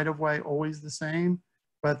leave right of way always the same.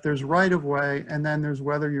 But there's right of way, and then there's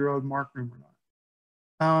whether you're owed mark room or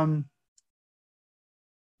not.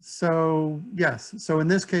 So yes, so in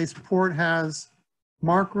this case, port has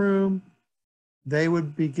mark room. They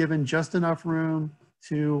would be given just enough room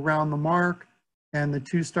to round the mark, and the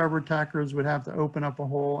two starboard tackers would have to open up a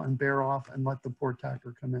hole and bear off and let the port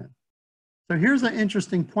tacker come in. So here's an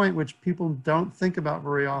interesting point which people don't think about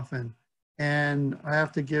very often. And I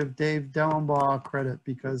have to give Dave Dellenbaugh credit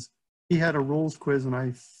because he had a rules quiz and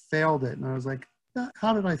I failed it. And I was like,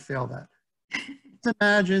 how did I fail that? Let's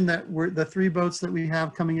imagine that we're the three boats that we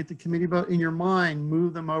have coming into committee boat. In your mind,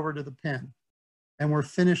 move them over to the pin. And we're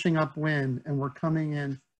finishing up wind and we're coming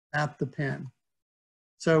in at the pin.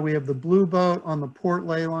 So we have the blue boat on the port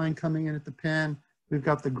ley line coming in at the pin. We've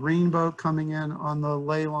got the green boat coming in on the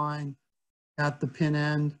ley line at the pin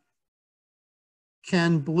end.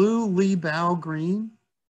 Can blue lee bow green?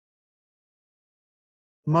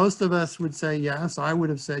 Most of us would say yes. I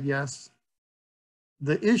would have said yes.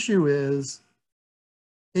 The issue is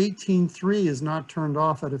 18.3 is not turned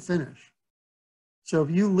off at a finish. So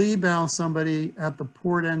if you lee bow somebody at the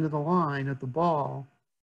port end of the line at the ball,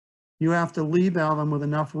 you have to lee bow them with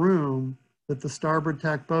enough room that the starboard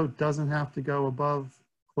tack boat doesn't have to go above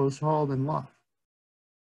close hauled and luff.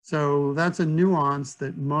 So that's a nuance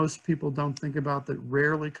that most people don't think about, that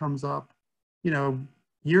rarely comes up. You know,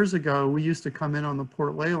 years ago, we used to come in on the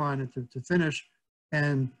port ley line to finish,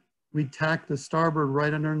 and we'd tack the starboard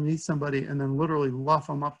right underneath somebody and then literally luff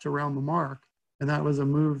them up to around the mark. And that was a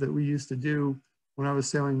move that we used to do when I was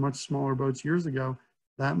sailing much smaller boats years ago.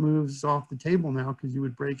 That moves off the table now because you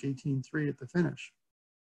would break 18.3 at the finish.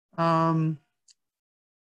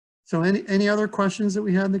 So any other questions that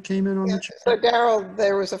we had that came in on the chat? So Darryl,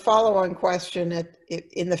 there was a follow-on question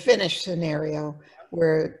in the finish scenario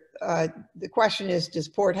where the question is, does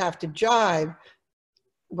port have to jibe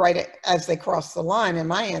right as they cross the line? And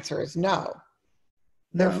my answer is no.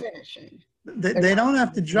 They're finishing. They don't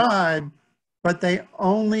have to jibe, but they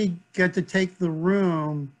only get to take the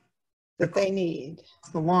room that they need.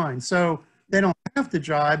 The line. So they don't have to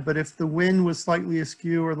jibe, but if the wind was slightly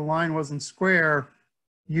askew or the line wasn't square,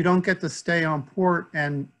 you don't get to stay on port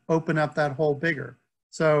and open up that hole bigger.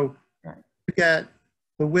 So you get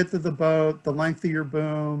the width of the boat, the length of your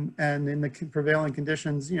boom, and in the prevailing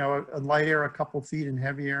conditions, you know, a light air a couple feet and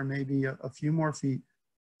heavy air maybe a few more feet.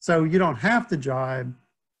 So you don't have to jibe,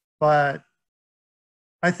 but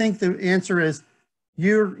I think the answer is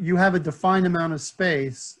you have a defined amount of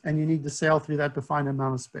space and you need to sail through that defined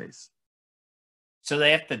amount of space. So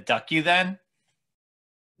they have to duck you then?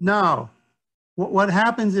 No. What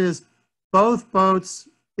happens is both boats,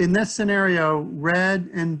 in this scenario, red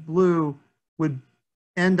and blue would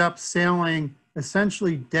end up sailing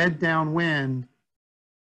essentially dead downwind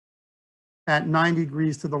at 90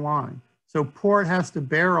 degrees to the line. So port has to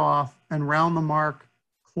bear off and round the mark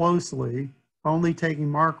closely, only taking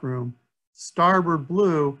mark room. Starboard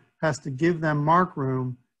blue has to give them mark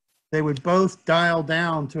room. They would both dial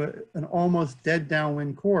down to an almost dead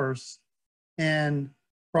downwind course and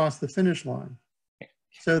cross the finish line.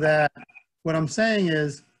 So that what I'm saying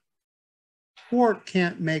is port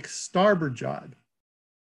can't make starboard jibe.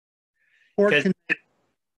 Port can make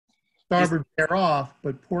starboard bear off,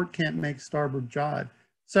 but port can't make starboard jibe.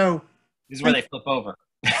 So this is where they flip over.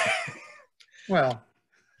 Well,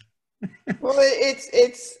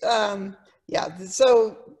 yeah.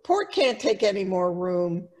 So port can't take any more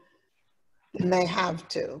room than they have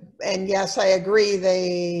to. And yes, I agree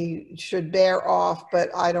they should bear off, but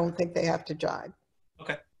I don't think they have to jibe.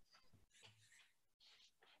 Okay.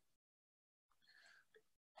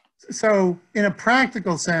 So in a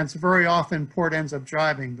practical sense, very often port ends up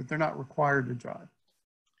jibing, but they're not required to jibe.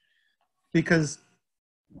 Because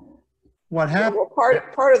what happens? Well,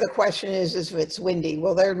 part of the question is if it's windy.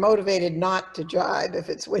 Well, they're motivated not to jibe if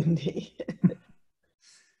it's windy.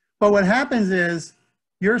 But what happens is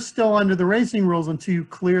you're still under the racing rules until you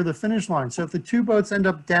clear the finish line. So if the two boats end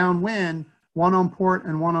up downwind, one on port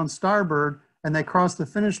and one on starboard, and they cross the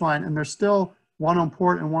finish line and there's still one on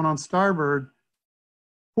port and one on starboard,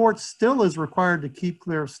 port still is required to keep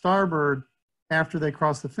clear of starboard after they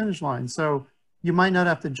cross the finish line. So you might not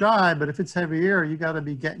have to jibe, but if it's heavy air, you got to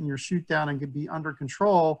be getting your chute down and be under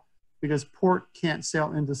control because port can't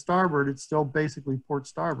sail into starboard. It's still basically port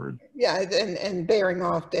starboard. Yeah, and bearing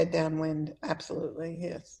off dead downwind, absolutely,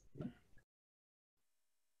 yes.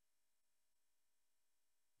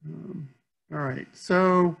 All right,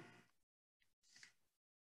 so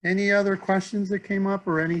Any other questions that came up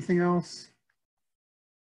or anything else?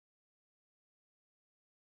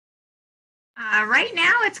 Right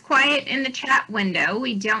now, it's quiet in the chat window.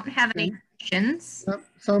 We don't have any questions. Yep.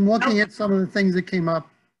 So I'm looking at some of the things that came up.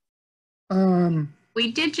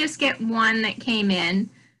 We did just get one that came in.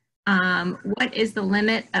 What is the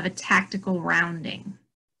limit of a tactical rounding?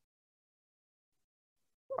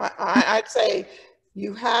 I'd say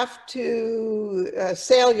you have to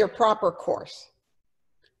sail your proper course.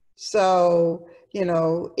 So, you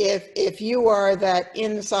know, if you are that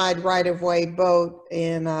inside right-of-way boat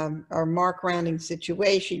in a mark rounding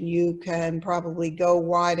situation, you can probably go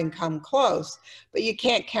wide and come close, but you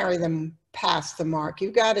can't carry them past the mark.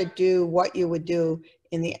 You've got to do what you would do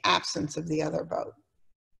in the absence of the other boat.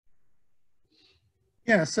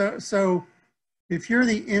 Yeah, so if you're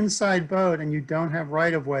the inside boat and you don't have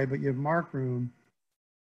right-of-way, but you have mark room,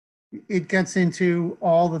 it gets into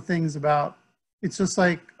all the things about, it's just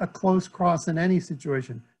like a close cross in any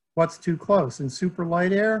situation. What's too close? In super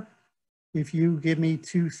light air, if you give me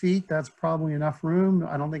 2 feet, that's probably enough room.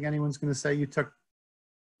 I don't think anyone's going to say you took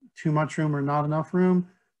too much room or not enough room.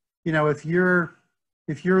 You know, if you're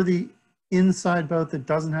the inside boat that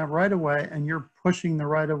doesn't have right-of-way and you're pushing the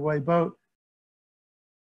right-of-way boat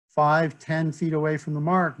 5, 10 feet away from the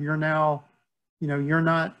mark, you're now, you know,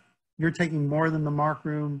 you're taking more than the mark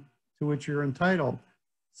room to which you're entitled.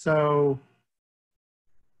 So,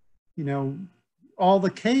 you know, all the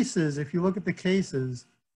cases, if you look at the cases,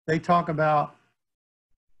 they talk about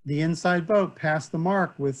the inside boat past the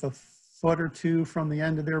mark with a foot or 2 from the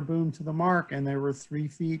end of their boom to the mark, and they were 3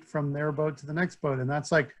 feet from their boat to the next boat. And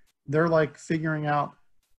that's like, they're like figuring out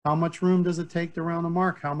how much room does it take to round a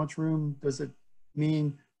mark? How much room does it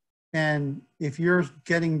mean? And if you're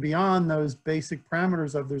getting beyond those basic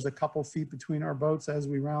parameters of there's a couple feet between our boats as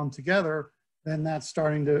we round together, then that's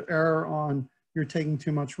starting to err on you're taking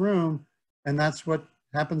too much room. And that's what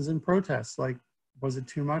happens in protests. Like, was it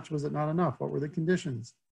too much? Was it not enough? What were the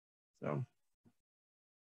conditions? So,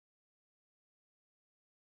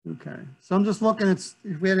 okay. So I'm just looking at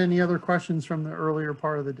if we had any other questions from the earlier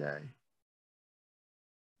part of the day.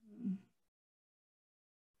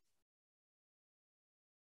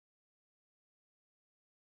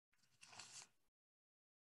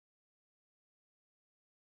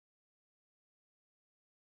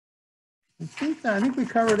 I think we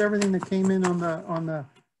covered everything that came in on the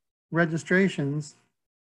registrations.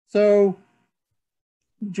 So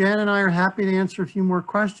Jan and I are happy to answer a few more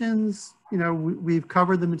questions. You know, we've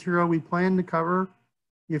covered the material we plan to cover.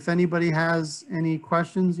 If anybody has any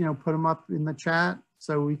questions, you know, put them up in the chat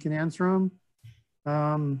so we can answer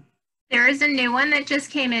them. There is a new one that just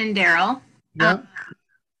came in, Darryl. Yep.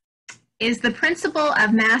 Is the principle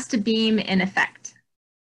of mast to beam in effect?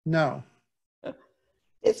 No.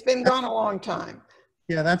 It's been gone a long time.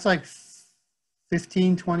 Yeah, that's like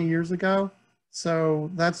 15, 20 years ago.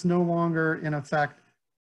 So that's no longer in effect.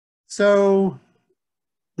 So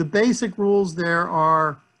the basic rules there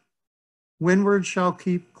are windward shall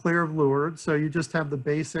keep clear of leeward. So you just have the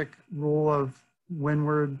basic rule of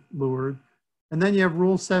windward, leeward. And then you have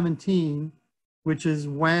rule 17, which is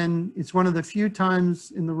when it's one of the few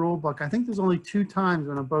times in the rule book. I think there's only 2 times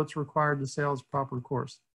when a boat's required to sail its proper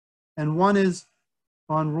course. And one is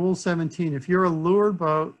on rule 17, if you're a leeward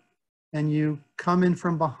boat and you come in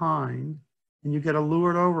from behind and you get a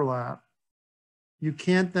leeward overlap, you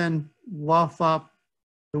can't then luff up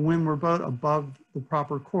the windward boat above the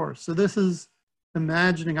proper course. So this is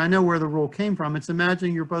imagining, I know where the rule came from, it's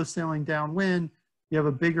imagining you're both sailing downwind, you have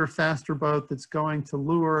a bigger, faster boat that's going to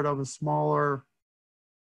leeward of a smaller,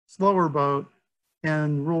 slower boat,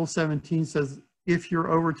 and rule 17 says if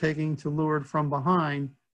you're overtaking to leeward from behind,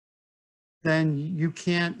 then you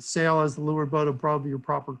can't sail as the leeward boat above your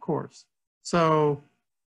proper course. So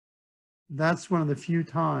that's one of the few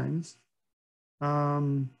times.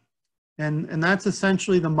 And that's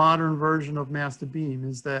essentially the modern version of mast to beam,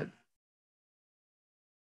 is that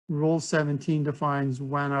rule 17 defines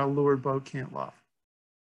when a leeward boat can't luff.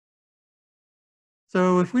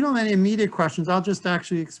 So if we don't have any immediate questions, I'll just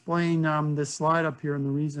actually explain this slide up here and the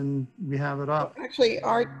reason we have it up. Actually,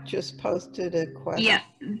 Art just posted a question. Yeah,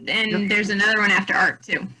 and there's another one after Art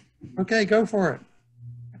too. Okay, go for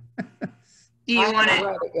it. Do you want haven't to?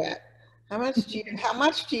 read it yet. How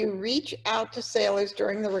much do you reach out to sailors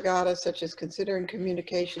during the regatta, such as considering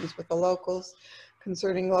communications with the locals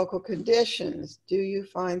concerning local conditions? Do you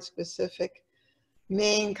find specific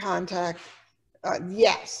main contact?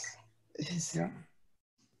 Yes. Yeah.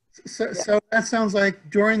 So that sounds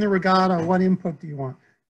like during the regatta, what input do you want?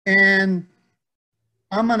 And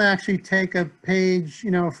I'm going to actually take a page,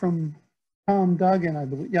 you know, from Tom Duggan, I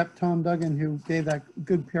believe. Yep, Tom Duggan, who gave that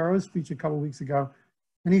good PRO speech a couple of weeks ago.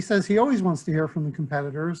 And he says he always wants to hear from the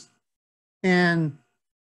competitors. And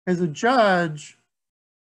as a judge,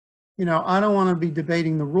 you know, I don't want to be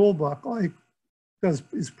debating the rule book, like, because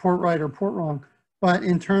is port right or port wrong. But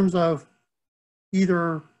in terms of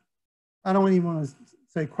either, I don't even want to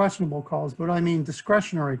say questionable calls, but I mean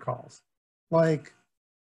discretionary calls. Like,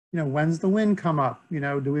 you know, when's the wind come up? You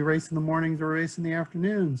know, do we race in the mornings or race in the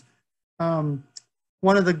afternoons?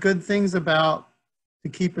 One of the good things about to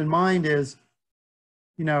keep in mind is,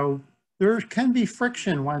 you know, there can be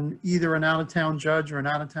friction when either an out-of-town judge or an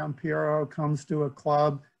out-of-town PRO comes to a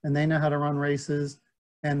club and they know how to run races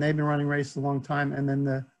and they've been running races a long time, and then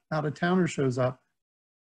the out-of-towner shows up.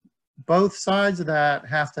 Both sides of that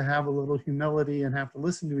have to have a little humility and have to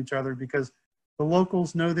listen to each other, because the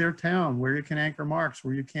locals know their town, where you can anchor marks,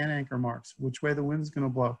 where you can't anchor marks, which way the wind's going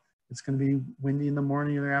to blow. It's going to be windy in the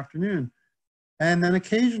morning or the afternoon. And then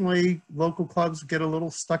occasionally local clubs get a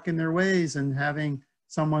little stuck in their ways, and having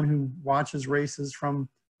someone who watches races from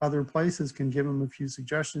other places can give them a few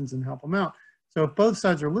suggestions and help them out. So if both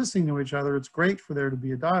sides are listening to each other, it's great for there to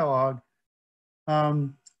be a dialogue. I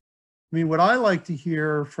mean, what I like to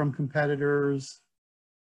hear from competitors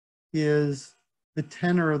is the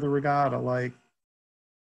tenor of the regatta. Like,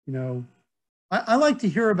 you know, I like to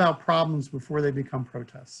hear about problems before they become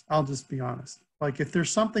protests. I'll just be honest. Like, if there's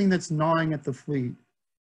something that's gnawing at the fleet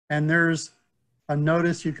and there's a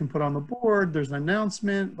notice you can put on the board, there's an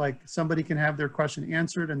announcement, like somebody can have their question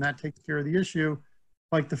answered and that takes care of the issue.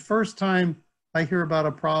 Like, the first time I hear about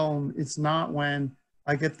a problem, it's not when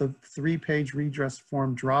I get the 3-page redress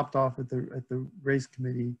form dropped off at the race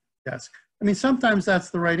committee desk. I mean, sometimes that's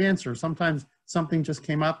the right answer. Sometimes something just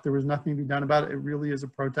came up, there was nothing to be done about it. It really is a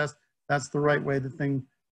protest. That's the right way the thing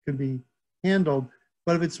could be handled.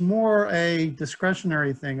 But if it's more a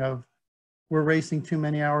discretionary thing of, we're racing too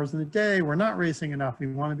many hours in the day, we're not racing enough, we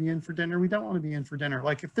want to be in for dinner, we don't want to be in for dinner.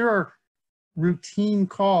 Like, if there are routine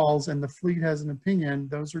calls and the fleet has an opinion,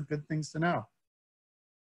 those are good things to know.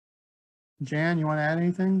 Jan, you want to add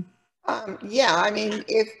anything? Yeah, I mean,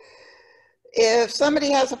 if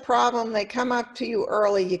somebody has a problem, they come up to you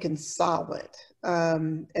early, you can solve it.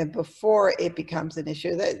 And before it becomes an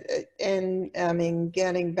issue. And I mean,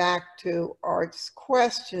 getting back to Art's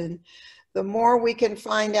question, the more we can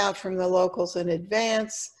find out from the locals in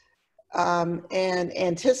advance and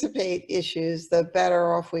anticipate issues, the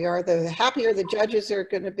better off we are. The happier the judges are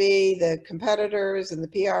going to be, the competitors and the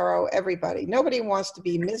PRO, everybody. Nobody wants to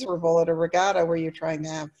be miserable at a regatta where you're trying to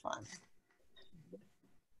have fun,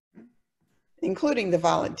 including the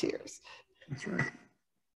volunteers. That's right.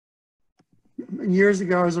 Years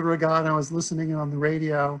ago, I was at a regatta, I was listening on the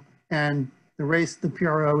radio, and the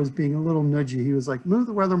PRO was being a little nudgy. He was like, move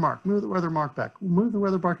the weather mark back, move the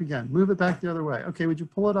weather mark again, move it back the other way. Okay, would you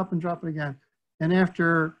pull it up and drop it again? And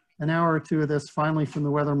after an hour or two of this, finally from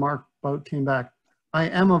the weather mark boat came back, I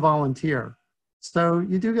am a volunteer. So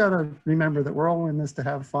you do gotta remember that we're all in this to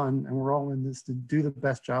have fun, and we're all in this to do the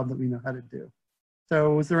best job that we know how to do.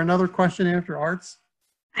 So was there another question after Art's?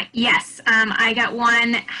 Yes, I got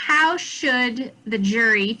one. How should the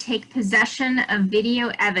jury take possession of video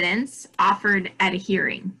evidence offered at a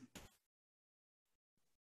hearing?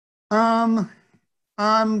 I'm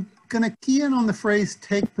going to key in on the phrase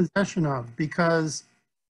take possession of, because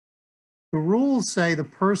the rules say the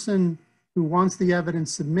person who wants the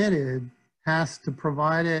evidence submitted has to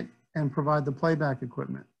provide it and provide the playback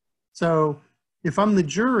equipment. So if I'm the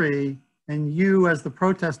jury and you as the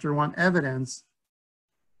protester want evidence,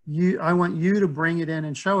 I want you to bring it in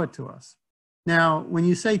and show it to us. Now, when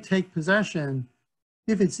you say take possession,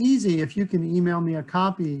 if it's easy, if you can email me a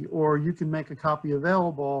copy or you can make a copy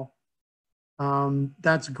available,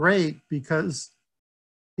 that's great, because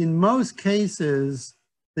in most cases,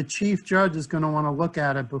 the chief judge is going to want to look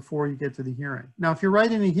at it before you get to the hearing. Now, if you're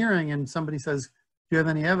right in a hearing and somebody says, do you have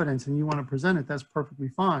any evidence, and you want to present it, that's perfectly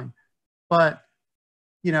fine. But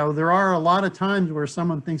you know, there are a lot of times where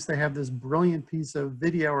someone thinks they have this brilliant piece of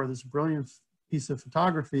video or this brilliant piece of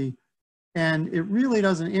photography, and it really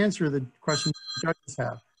doesn't answer the questions the judges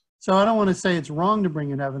have. So I don't want to say it's wrong to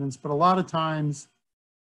bring in evidence, but a lot of times,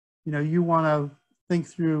 you know, you want to think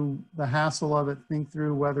through the hassle of it, think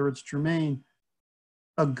through whether it's germane.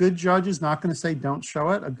 A good judge is not going to say don't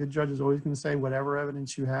show it. A good judge is always going to say whatever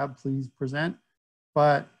evidence you have, please present.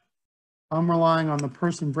 But I'm relying on the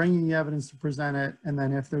person bringing the evidence to present it, and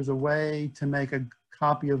then if there's a way to make a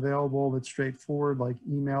copy available that's straightforward, like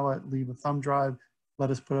email it, leave a thumb drive, let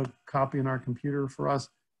us put a copy in our computer for us,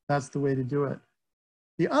 that's the way to do it.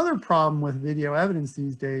 The other problem with video evidence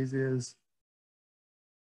these days is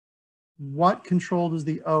what control does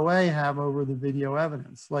the OA have over the video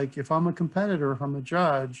evidence? Like if I'm a competitor, if I'm a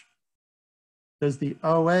judge, does the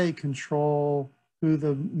OA control who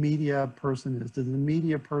the media person is? Does the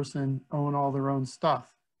media person own all their own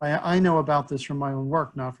stuff? I know about this from my own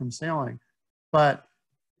work, not from sailing. But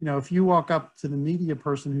you know, if you walk up to the media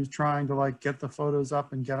person who's trying to like get the photos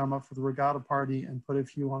up and get them up for the regatta party and put a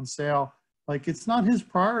few on sale, like it's not his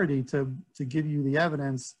priority to give you the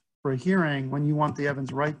evidence for a hearing when you want the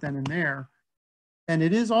evidence right then and there. And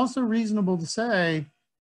it is also reasonable to say,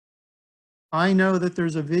 I know that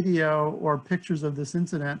there's a video or pictures of this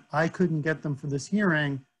incident. I couldn't get them for this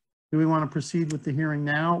hearing. Do we want to proceed with the hearing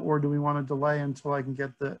now, or do we want to delay until I can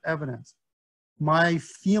get the evidence? My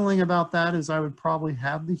feeling about that is I would probably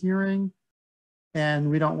have the hearing, and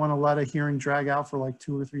we don't want to let a hearing drag out for like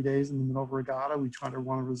 2 or 3 days in the middle of regatta. We try to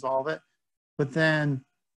want to resolve it. But then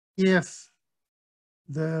if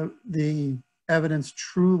the evidence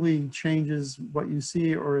truly changes what you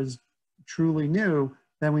see or is truly new,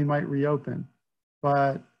 then we might reopen.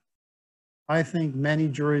 But I think many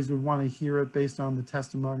juries would want to hear it based on the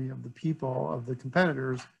testimony of the people, of the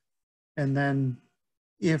competitors. And then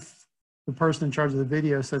if the person in charge of the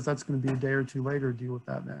video says that's going to be a day or two later, deal with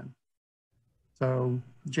that then. So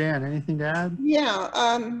Jan, anything to add? Yeah,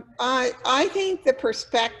 I think the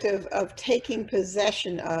perspective of taking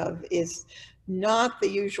possession of is not the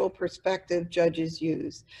usual perspective judges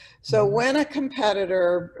use. So when a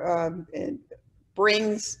competitor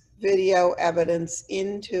brings video evidence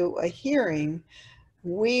into a hearing,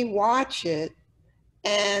 we watch it,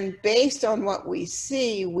 and based on what we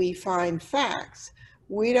see, we find facts.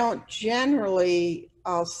 We don't generally,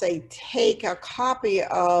 I'll say, take a copy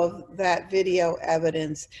of that video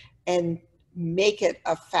evidence and make it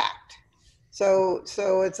a fact. So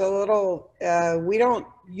it's a little, we don't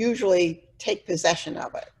usually take possession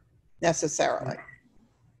of it necessarily.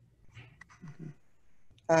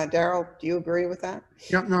 Darryl, do you agree with that?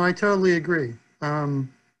 Yep, no, I totally agree. You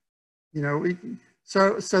know,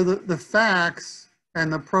 so the facts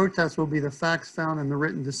and the protest will be the facts found in the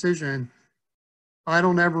written decision. I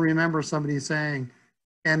don't ever remember somebody saying,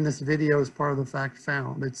 and this video is part of the fact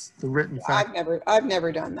found. It's the written fact. I've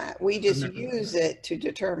never done that. We just use it to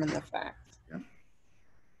determine the facts. Yep.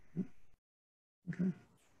 Okay.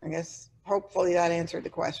 I guess hopefully that answered the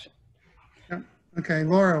question. Yep. Okay,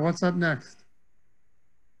 Laura, what's up next?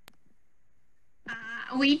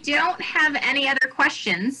 We don't have any other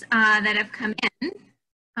questions that have come in.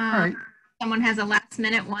 All right. Someone has a last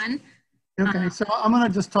minute one. Okay, so I'm going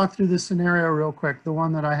to just talk through this scenario real quick. The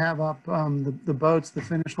one that I have up, the boats, the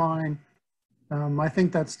finish line. I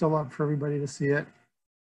think that's still up for everybody to see it.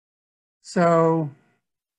 So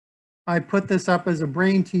I put this up as a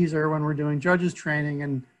brain teaser when we're doing judges training,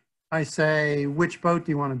 and I say, which boat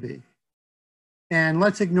do you want to be? And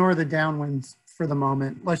let's ignore the downwinds for the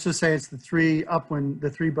moment. Let's just say it's the three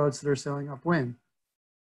boats that are sailing upwind.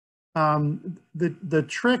 The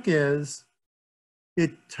trick is,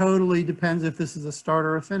 it totally depends if this is a start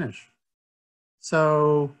or a finish.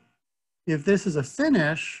 So if this is a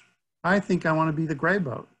finish, I think I want to be the gray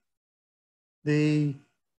boat. The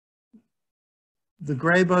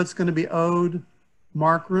gray boat's going to be owed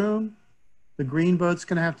mark room. The green boat's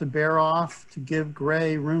going to have to bear off to give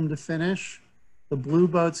gray room to finish. The blue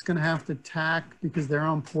boat's going to have to tack because they're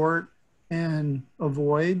on port and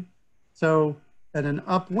avoid. So at an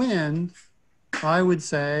upwind, I would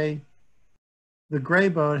say the gray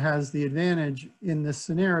boat has the advantage in this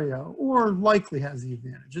scenario, or likely has the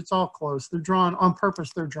advantage. It's all close. They're drawn on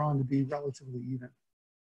purpose. They're drawn to be relatively even.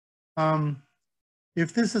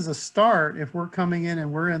 If this is a start, if we're coming in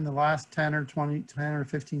and we're in the last 10 or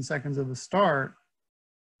 15 seconds of the start,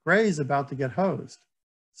 gray is about to get hosed.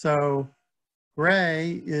 So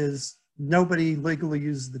gray is, nobody legally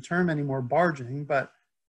uses the term anymore, barging, but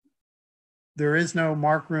there is no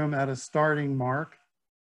mark room at a starting mark.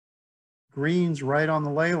 Green's right on the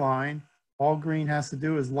ley line. All green has to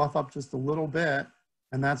do is luff up just a little bit,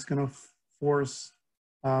 and that's going to force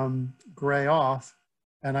gray off.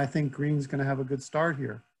 And I think green's going to have a good start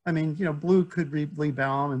here. I mean, you know, blue could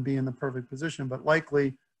rebound and be in the perfect position, but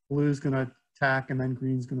likely blue's going to tack and then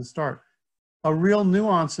green's going to start. A real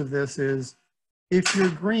nuance of this is, if you're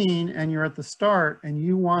green and you're at the start and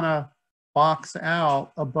you want to box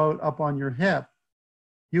out a boat up on your hip,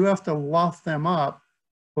 you have to luff them up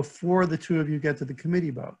before the two of you get to the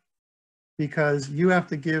committee boat, because you have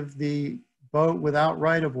to give the boat without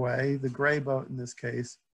right-of-way, the gray boat in this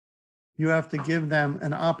case, you have to give them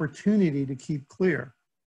an opportunity to keep clear.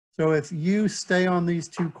 So if you stay on these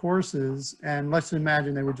two courses, and let's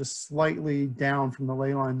imagine they were just slightly down from the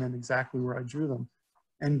ley line than exactly where I drew them,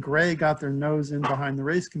 and gray got their nose in behind the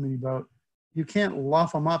race committee boat, you can't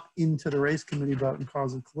luff them up into the race committee boat and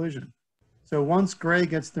cause a collision. So once gray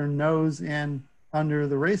gets their nose in under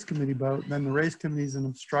the race committee boat, then the race committee is an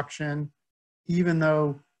obstruction, even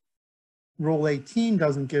though Rule 18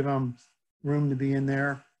 doesn't give them room to be in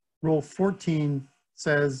there. Rule 14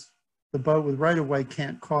 says the boat with right-of-way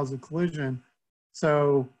can't cause a collision.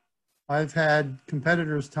 So I've had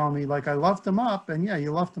competitors tell me, like, I luffed them up, and yeah,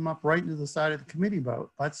 you luffed them up right into the side of the committee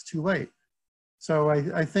boat. That's too late. So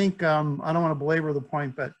I think, I don't want to belabor the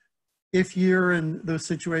point, but if you're in the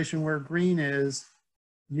situation where green is,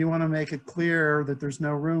 you want to make it clear that there's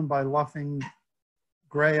no room by luffing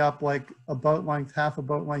gray up like a boat length, half a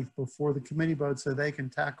boat length before the committee boat so they can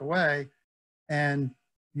tack away. And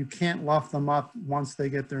you can't luff them up once they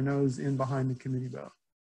get their nose in behind the committee boat.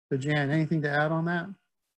 So Jan, anything to add on that?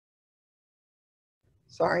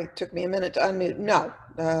 Sorry, it took me a minute to unmute. No,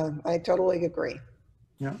 I totally agree.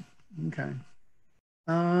 Yeah, okay.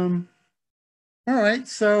 All right,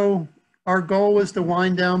 so our goal was to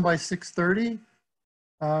wind down by 6:30.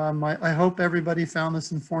 I hope everybody found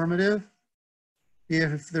this informative.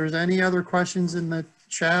 If there's any other questions in the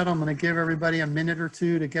chat, I'm going to give everybody a minute or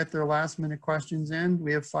two to get their last minute questions in.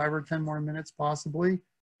 We have 5 or 10 more minutes possibly.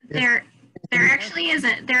 There actually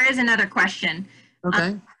isn't. There is another question.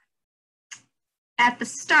 Okay. At the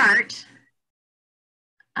start,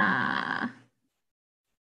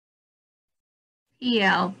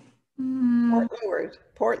 PL.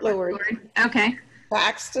 Port Leeward. Okay.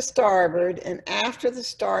 Tacks to starboard, and after the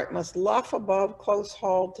start must luff above close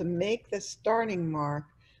haul to make the starting mark,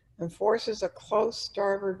 and forces a close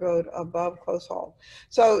starboard boat above close haul.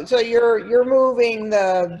 So you're moving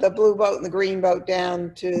the blue boat and the green boat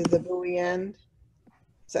down to the buoy end.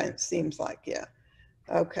 Seems like, yeah.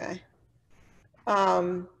 Okay.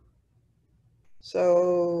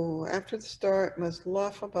 So after the start must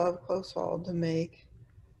luff above close haul to make.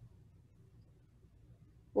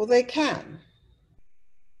 Well, they can.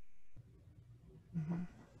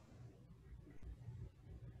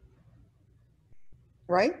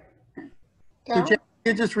 Right? So Jan,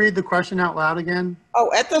 you just read the question out loud again?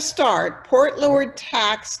 Oh, at the start, port leeward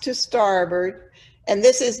tacks to starboard, and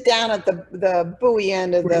this is down at the buoy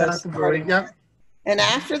end of the starting. Yep. And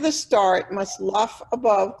after the start, must luff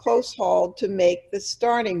above close haul to make the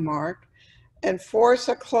starting mark, and force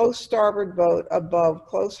a close starboard boat above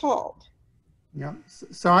close hauled. Yep.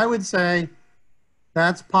 So I would say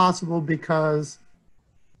that's possible because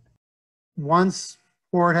once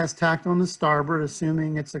port has tacked on the starboard,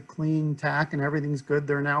 assuming it's a clean tack and everything's good,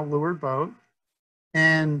 they're now leeward boat,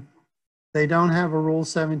 and they don't have a Rule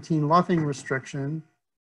 17 luffing restriction.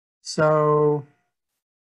 So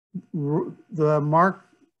the mark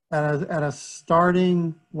at a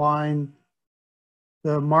starting line,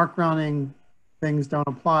 the mark rounding things don't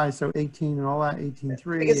apply. So 18 and all that,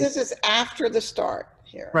 18.3. Because this is after the start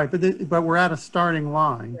here. Right, but we're at a starting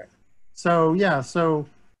line. Right. So yeah, so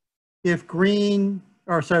if green,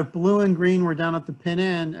 or so if blue and green were down at the pin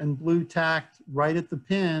end and blue tacked right at the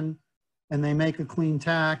pin and they make a clean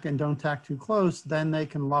tack and don't tack too close, then they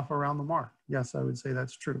can luff around the mark. Yes, I would say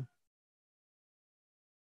that's true.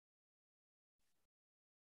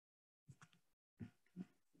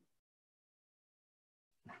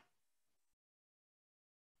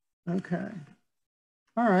 Okay.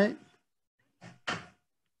 All right.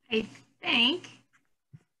 I think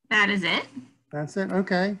that is it. That's it.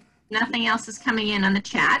 Okay. Nothing else is coming in on the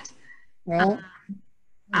chat. Well,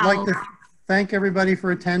 I'd like to thank everybody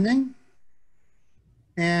for attending.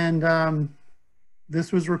 And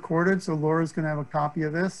this was recorded, so Laura's going to have a copy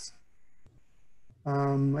of this.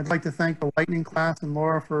 I'd like to thank the Lightning class and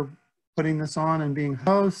Laura for putting this on and being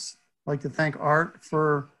hosts. I'd like to thank Art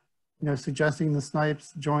for suggesting the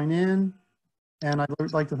Snipes join in. And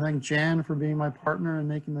I'd like to thank Jan for being my partner in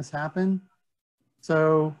making this happen.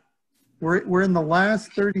 So we're in the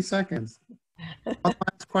last 30 seconds. One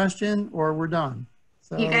last question or we're done.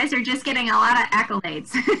 So, you guys are just getting a lot of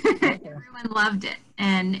accolades. Everyone loved it.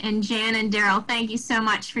 And Jan and Darryl, thank you so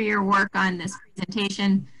much for your work on this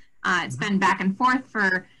presentation. It's been back and forth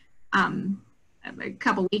for a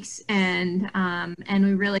couple weeks, and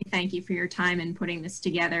we really thank you for your time in putting this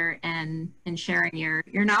together and sharing your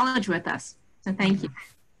knowledge with us. So thank you.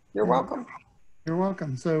 You're welcome. You're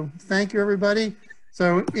welcome. So thank you, everybody.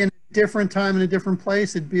 So in a different time in a different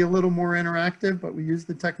place, it'd be a little more interactive, but we used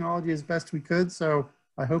the technology as best we could. So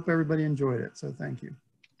I hope everybody enjoyed it. So thank you.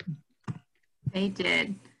 They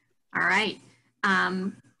did. All right.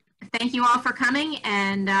 Thank you all for coming,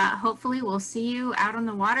 and hopefully we'll see you out on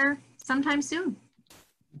the water sometime soon.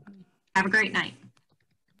 Have a great night.